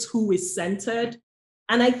shift who is centered.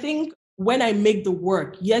 And I think when I make the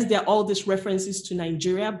work, yes, there are all these references to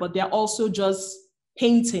Nigeria, but they're also just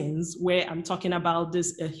paintings where I'm talking about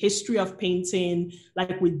a history of painting.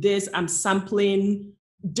 Like with this, I'm sampling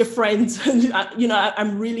different,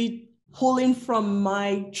 I'm really pulling from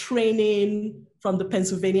my training from the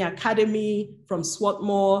Pennsylvania Academy, from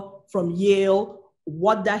Swarthmore, from Yale,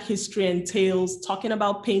 what that history entails, talking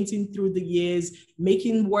about painting through the years,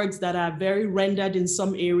 making works that are very rendered in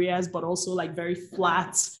some areas, but also like very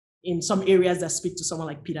flat in some areas that speak to someone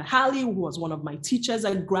like Peter Halley, who was one of my teachers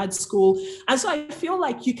at grad school. And so I feel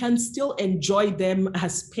like you can still enjoy them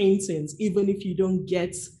as paintings, even if you don't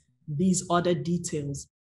get these other details.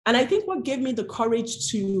 And I think what gave me the courage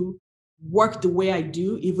to work the way I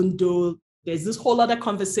do, even though there's this whole other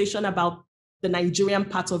conversation about the Nigerian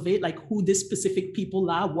part of it, like who these specific people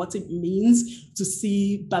are, what it means to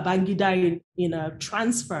see Babangida in a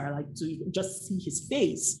transfer, like to just see his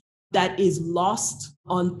face, that is lost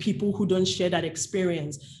on people who don't share that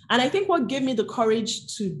experience. And I think what gave me the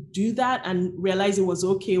courage to do that and realize it was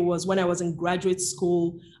okay was when I was in graduate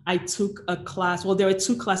school, I took a class. Well, there were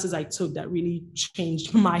 2 classes I took that really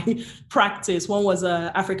changed my practice. One was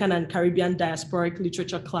an African and Caribbean diasporic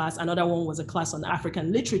literature class. Another one was a class on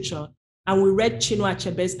African literature. And we read Chinua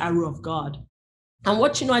Achebe's Arrow of God. And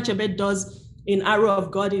what Chinua Achebe does in Arrow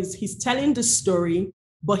of God is he's telling the story,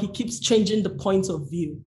 but he keeps changing the point of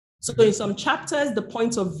view. So in some chapters, the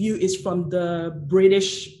point of view is from the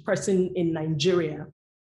British person in Nigeria.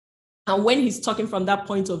 And when he's talking from that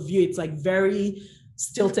point of view, it's like very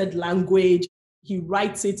stilted language. He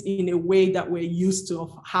writes it in a way that we're used to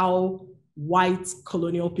of how white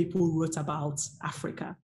colonial people wrote about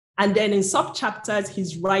Africa. And then in sub-chapters,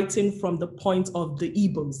 he's writing from the point of the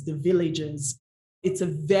Igbos, the villagers. It's a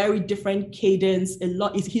very different cadence.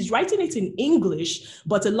 He's writing it in English,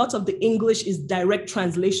 but a lot of the English is direct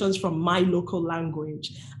translations from my local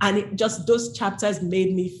language. And those chapters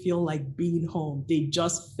made me feel like being home. They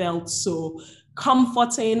just felt so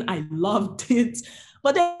comforting. I loved it.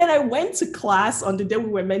 But then I went to class on the day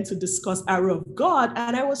we were meant to discuss Arrow of God,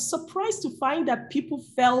 and I was surprised to find that people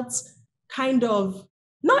felt kind of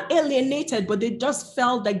not alienated, but they just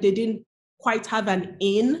felt like they didn't quite have an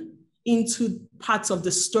in into parts of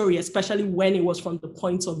the story, especially when it was from the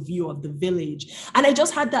point of view of the village. And I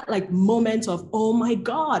just had that like moment of, oh my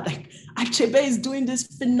God, like Achebe is doing this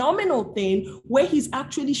phenomenal thing where he's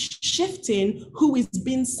actually shifting who is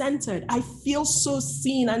being centered. I feel so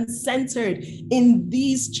seen and centered in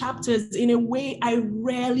these chapters in a way I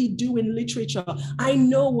rarely do in literature. I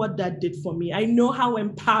know what that did for me. I know how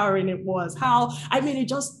empowering it was, it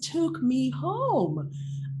just took me home.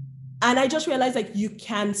 And I just realized like you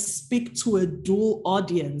can speak to a dual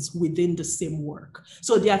audience within the same work.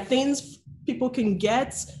 So there are things people can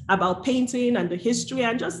get about painting and the history,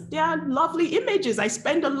 and just they are lovely images. I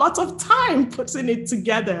spend a lot of time putting it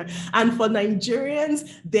together. And for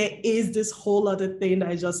Nigerians, there is this whole other thing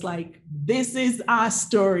that is just like, this is our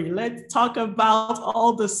story. Let's talk about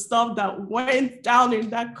all the stuff that went down in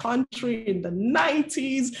that country in the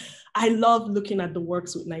 90s. I love looking at the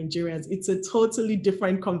works with Nigerians. It's a totally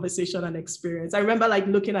different conversation and experience. I remember like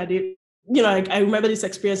looking at it, I remember this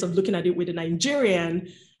experience of looking at it with a Nigerian,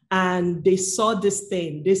 and they saw this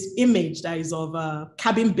image that is of a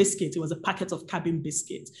cabin biscuit. It was a packet of cabin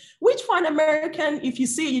biscuit, which for an American, if you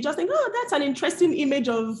see it, you just think, oh, that's an interesting image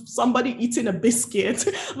of somebody eating a biscuit.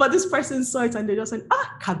 But this person saw it and they just said,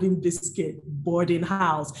 cabin biscuit, boarding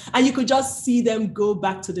house. And you could just see them go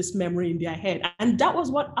back to this memory in their head. And that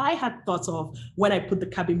was what I had thought of when I put the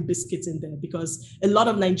cabin biscuit in there, because a lot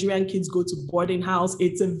of Nigerian kids go to boarding house.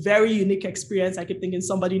 It's a very unique experience. I keep thinking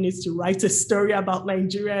somebody needs to write a story about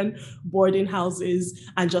Nigerian boarding houses,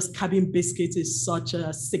 and just cabin biscuit is such a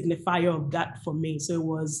signifier of that for me. So it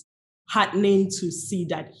was heartening to see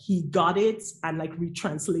that he got it and like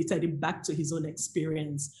retranslated it back to his own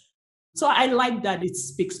experience. So I like that it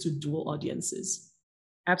speaks to dual audiences.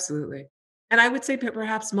 Absolutely. And I would say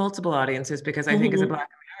perhaps multiple audiences, because I think as a Black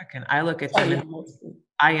American, I look at them and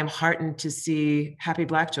I am heartened to see happy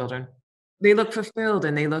Black children. They look fulfilled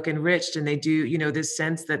and they look enriched, and they do, this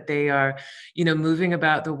sense that they are, moving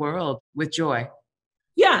about the world with joy.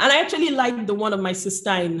 Yeah. And I actually like the one of my sister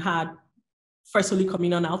in her First Holy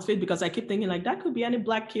Communion outfit, because I keep thinking like that could be any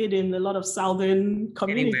Black kid in a lot of Southern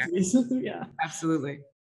communities. Yeah, absolutely.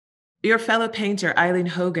 Your fellow painter, Eileen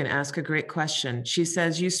Hogan, asked a great question. She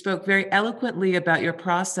says, you spoke very eloquently about your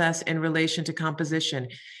process in relation to composition.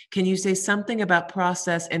 Can you say something about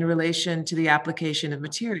process in relation to the application of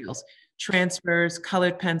materials? Transfers,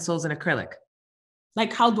 colored pencils, and acrylic?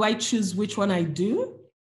 Like, how do I choose which one I do?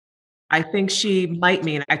 I think she might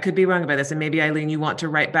mean, I could be wrong about this, and maybe Eileen, you want to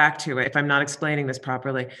write back to it if I'm not explaining this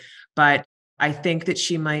properly, but I think that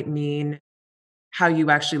she might mean how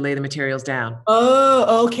you actually lay the materials down.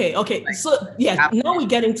 Oh, okay. So yeah, now we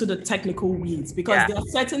get into the technical weeds, because there are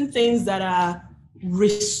certain things that are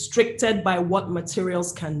restricted by what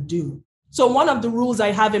materials can do. So one of the rules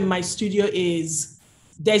I have in my studio is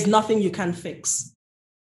there's nothing you can fix.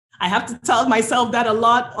 I have to tell myself that a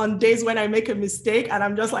lot on days when I make a mistake and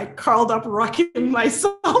I'm just like curled up, rocking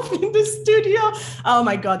myself in the studio. Oh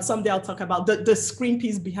my God, someday I'll talk about the screen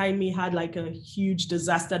piece behind me had like a huge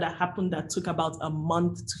disaster that happened that took about a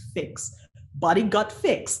month to fix, but it got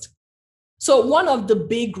fixed. So one of the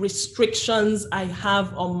big restrictions I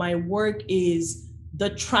have on my work is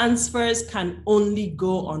the transfers can only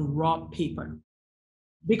go on raw paper.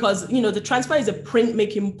 Because, the transfer is a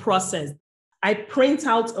printmaking process. I print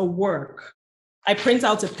out a work. I print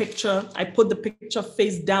out a picture. I put the picture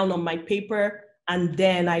face down on my paper, and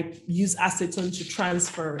then I use acetone to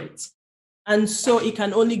transfer it. And so it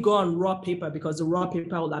can only go on raw paper because the raw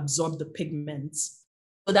paper will absorb the pigments.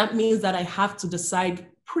 So that means that I have to decide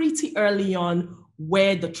pretty early on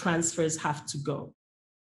where the transfers have to go.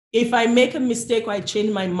 If I make a mistake or I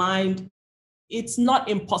change my mind, it's not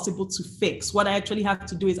impossible to fix. What I actually have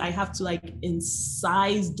to do is I have to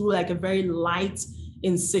incise, do like a very light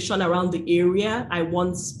incision around the area I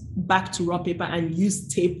want back to raw paper, and use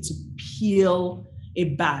tape to peel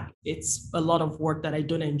it back. It's a lot of work that I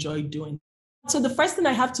don't enjoy doing. So the first thing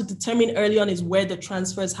I have to determine early on is where the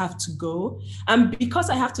transfers have to go. And because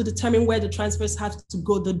I have to determine where the transfers have to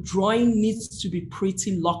go, the drawing needs to be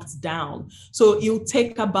pretty locked down. So it'll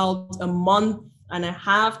take about a month And I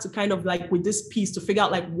have to kind of like with this piece to figure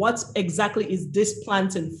out like what exactly is this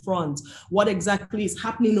plant in front? What exactly is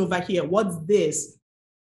happening over here? What's this?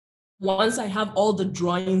 Once I have all the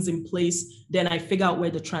drawings in place, then I figure out where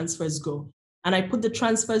the transfers go. And I put the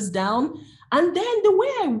transfers down. And then the way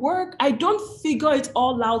I work, I don't figure it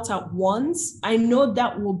all out at once. I know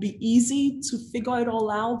that will be easy to figure it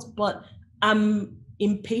all out, but I'm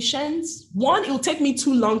impatient. One, it'll take me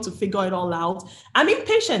too long to figure it all out. I'm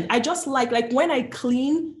impatient. I just like when I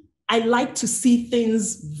clean, I like to see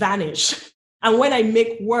things vanish. And when I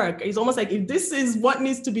make work, it's almost like if this is what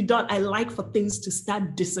needs to be done, I like for things to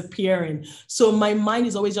start disappearing. So my mind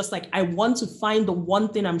is always just like, I want to find the one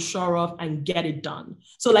thing I'm sure of and get it done.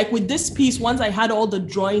 So like with this piece, once I had all the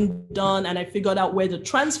drawing done and I figured out where the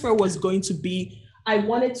transfer was going to be, I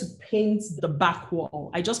wanted to paint the back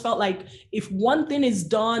wall. I just felt like if one thing is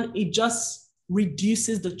done, it just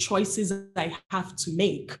reduces the choices I have to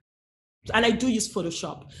make. And I do use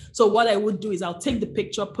Photoshop. So what I would do is I'll take the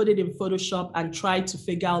picture, put it in Photoshop and try to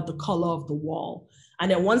figure out the color of the wall.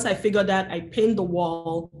 And then once I figure that, I paint the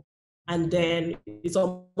wall and then it's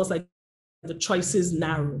almost like the choices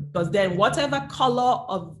narrow, because then whatever color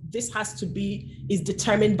of this has to be is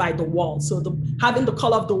determined by the wall. So having the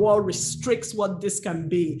color of the wall restricts what this can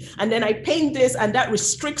be. And then I paint this and that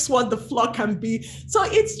restricts what the floor can be. So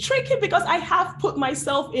it's tricky because I have put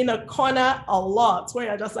myself in a corner a lot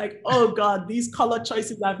where I'm just like, oh God, these color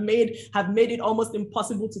choices I've made have made it almost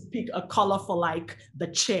impossible to pick a color for like the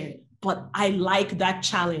chair. But I like that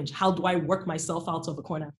challenge. How do I work myself out of a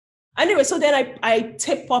corner? Anyway, so then I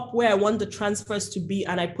tip up where I want the transfers to be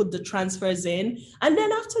and I put the transfers in. And then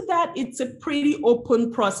after that, it's a pretty open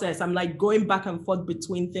process. I'm like going back and forth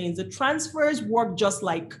between things. The transfers work just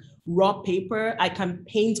like raw paper. I can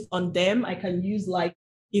paint on them. I can use like,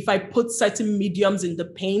 if I put certain mediums in the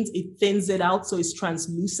paint, it thins it out so it's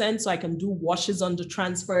translucent. So I can do washes on the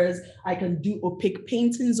transfers. I can do opaque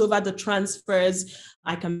paintings over the transfers.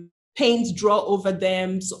 I can draw over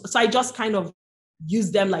them. So I just kind of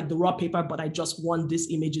use them like the raw paper, but I just want these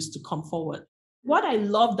images to come forward. What I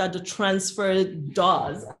love that the transfer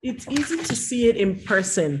does, it's easy to see it in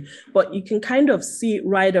person, but you can kind of see it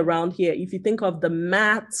right around here. If you think of the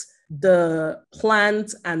mat, the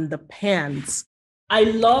plant, and the pants, I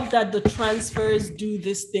love that the transfers do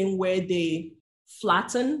this thing where they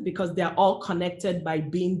flatten because they're all connected by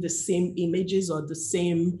being the same images or the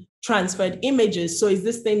same transferred images. So it's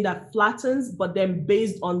this thing that flattens, but then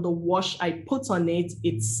based on the wash I put on it,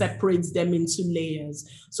 it separates them into layers.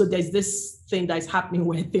 So there's this thing that's happening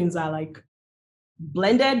where things are like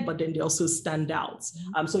blended, but then they also stand out.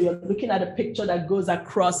 So you're looking at a picture that goes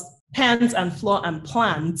across pans and floor and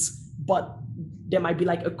plants, but there might be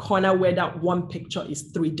like a corner where that one picture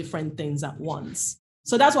is three different things at once.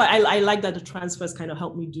 So that's why I like that the transfers kind of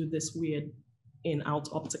help me do this weird in-out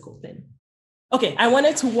optical thing. Okay, I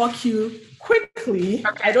wanted to walk you quickly.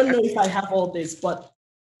 Okay. I don't know if I have all this, but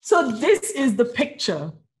so this is the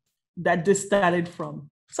picture that this started from.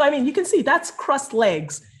 So, I mean, you can see that's crossed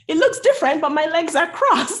legs. It looks different, but my legs are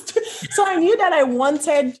crossed. So I knew that I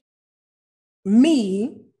wanted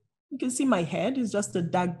me, you can see my head is just a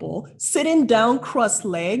dark ball, sitting down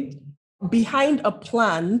cross-legged behind a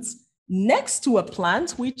plant, next to a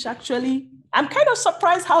plant, which actually, I'm kind of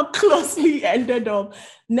surprised how closely ended up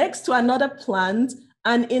next to another plant.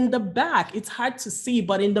 And in the back, it's hard to see,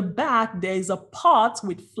 but in the back, there is a pot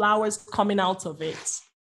with flowers coming out of it.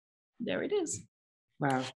 There it is.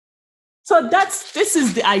 Wow. So this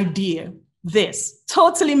is the idea. This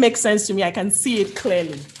totally makes sense to me. I can see it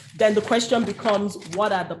clearly. Then the question becomes,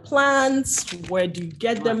 what are the plants? Where do you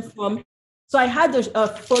get them from? So I had a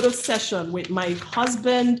photo session with my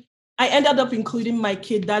husband. I ended up including my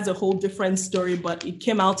kid. That's a whole different story, but it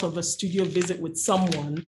came out of a studio visit with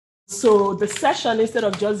someone. So the session, instead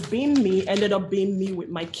of just being me, ended up being me with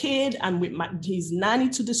my kid and with his nanny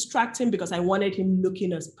to distract him because I wanted him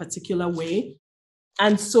looking a particular way.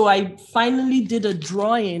 And so I finally did a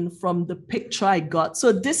drawing from the picture I got.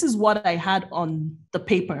 So this is what I had on the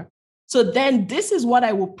paper. So then this is what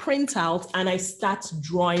I will print out and I start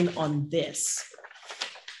drawing on this.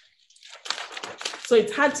 So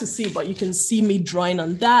it's hard to see, but you can see me drawing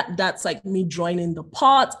on that. That's like me drawing in the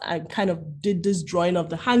pot. I kind of did this drawing of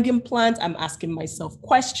the hanging plant. I'm asking myself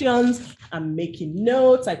questions. I'm making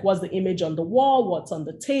notes, like what's the image on the wall? What's on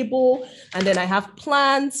the table? And then I have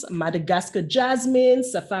plants, Madagascar jasmine,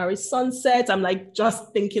 safari sunset. I'm like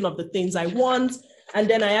just thinking of the things I want. And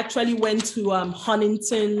then I actually went to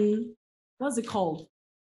Huntington, what's it called?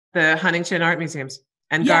 The Huntington Art Museums.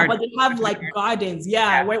 And yeah, but they have like gardens. Yeah,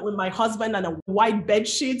 I went with my husband and a white bed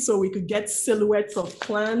sheet so we could get silhouettes of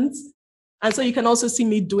plants. And so you can also see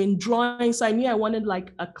me doing drawings. So I knew I wanted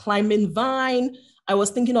like a climbing vine. I was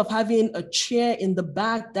thinking of having a chair in the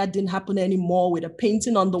back. That didn't happen anymore. With a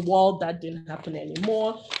painting on the wall. That didn't happen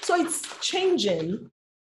anymore. So it's changing.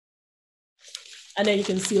 And then you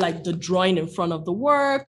can see like the drawing in front of the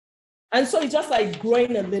work. And so it's just like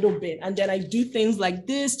growing a little bit. And then I do things like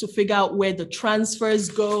this to figure out where the transfers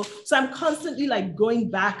go. So I'm constantly like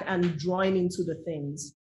going back and drawing into the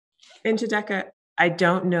things. And Njideka, I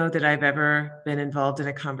don't know that I've ever been involved in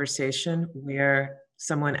a conversation where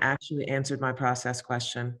someone actually answered my process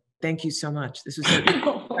question. Thank you so much. This was so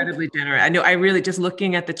incredibly generous. I know, I really, just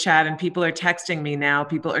looking at the chat, and people are texting me now,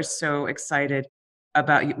 people are so excited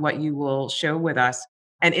about what you will show with us.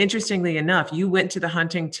 And interestingly enough, you went to the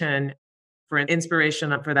Huntington for an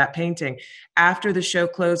inspiration for that painting. After the show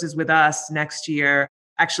closes with us next year,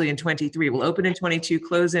 actually in 23, we'll open in 22,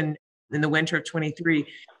 close in the winter of 23,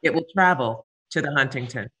 it will travel to the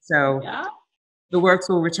Huntington. So yeah, the works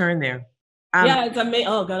will return there. Yeah, it's amazing.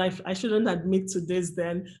 Oh God, I shouldn't admit to this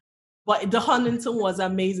then. But the Huntington was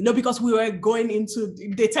amazing. No, because we were going into,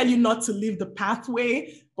 they tell you not to leave the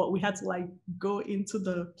pathway, but we had to like go into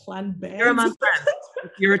the plant bed. You're my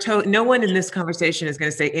friend. No one in this conversation is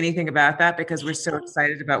going to say anything about that because we're so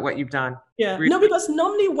excited about what you've done. Yeah, really. No, because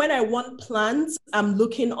normally when I want plants, I'm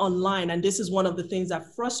looking online, and this is one of the things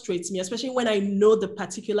that frustrates me, especially when I know the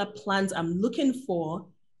particular plant I'm looking for,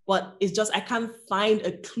 but it's just, I can't find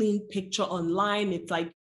a clean picture online. It's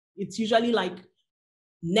like, it's usually like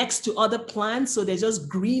next to other plants, so there's just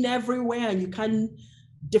green everywhere and you can't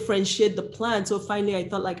differentiate the plant. So finally I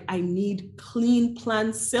thought like I need clean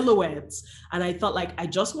plant silhouettes, and I thought like I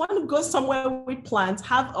just want to go somewhere with plants,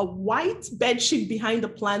 have a white bed sheet behind the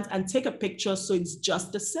plant and take a picture so it's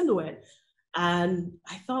just a silhouette. And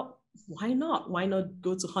I thought, why not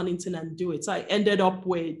go to Huntington and do it? So I ended up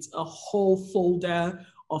with a whole folder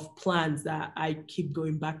of plants that I keep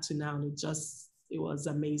going back to now, and it was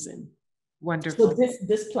amazing. Wonderful. So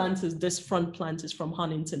this front plant is from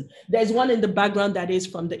Huntington. There's one in the background that is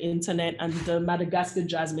from the internet, and the Madagascar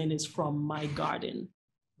jasmine is from my garden.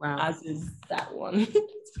 Wow. As is that one.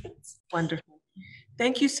 Wonderful.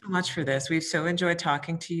 Thank you so much for this. We've so enjoyed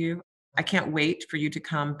talking to you. I can't wait for you to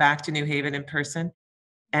come back to New Haven in person,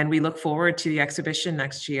 and we look forward to the exhibition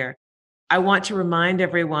next year. I want to remind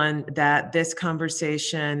everyone that this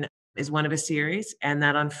conversation is one of a series, and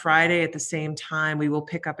that on Friday at the same time, we will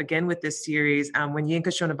pick up again with this series when Yinka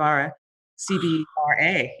Shonibara,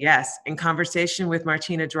 CBRA, yes, in conversation with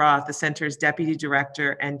Martina Droth, the center's deputy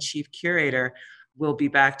director and chief curator, will be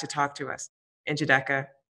back to talk to us. And Njideka,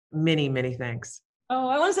 many, many thanks. Oh,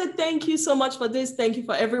 I want to say thank you so much for this. Thank you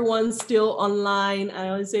for everyone still online.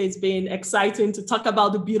 I want to say it's been exciting to talk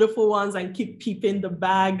about the beautiful ones and keep peeping the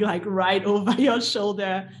bag like right over your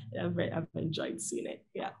shoulder. I've enjoyed seeing it.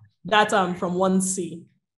 Yeah. That's from 1C.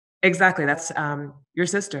 Exactly. That's your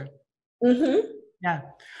sister. Mm-hmm. Yeah.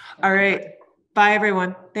 All right. Bye,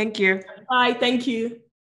 everyone. Thank you. Bye. Thank you.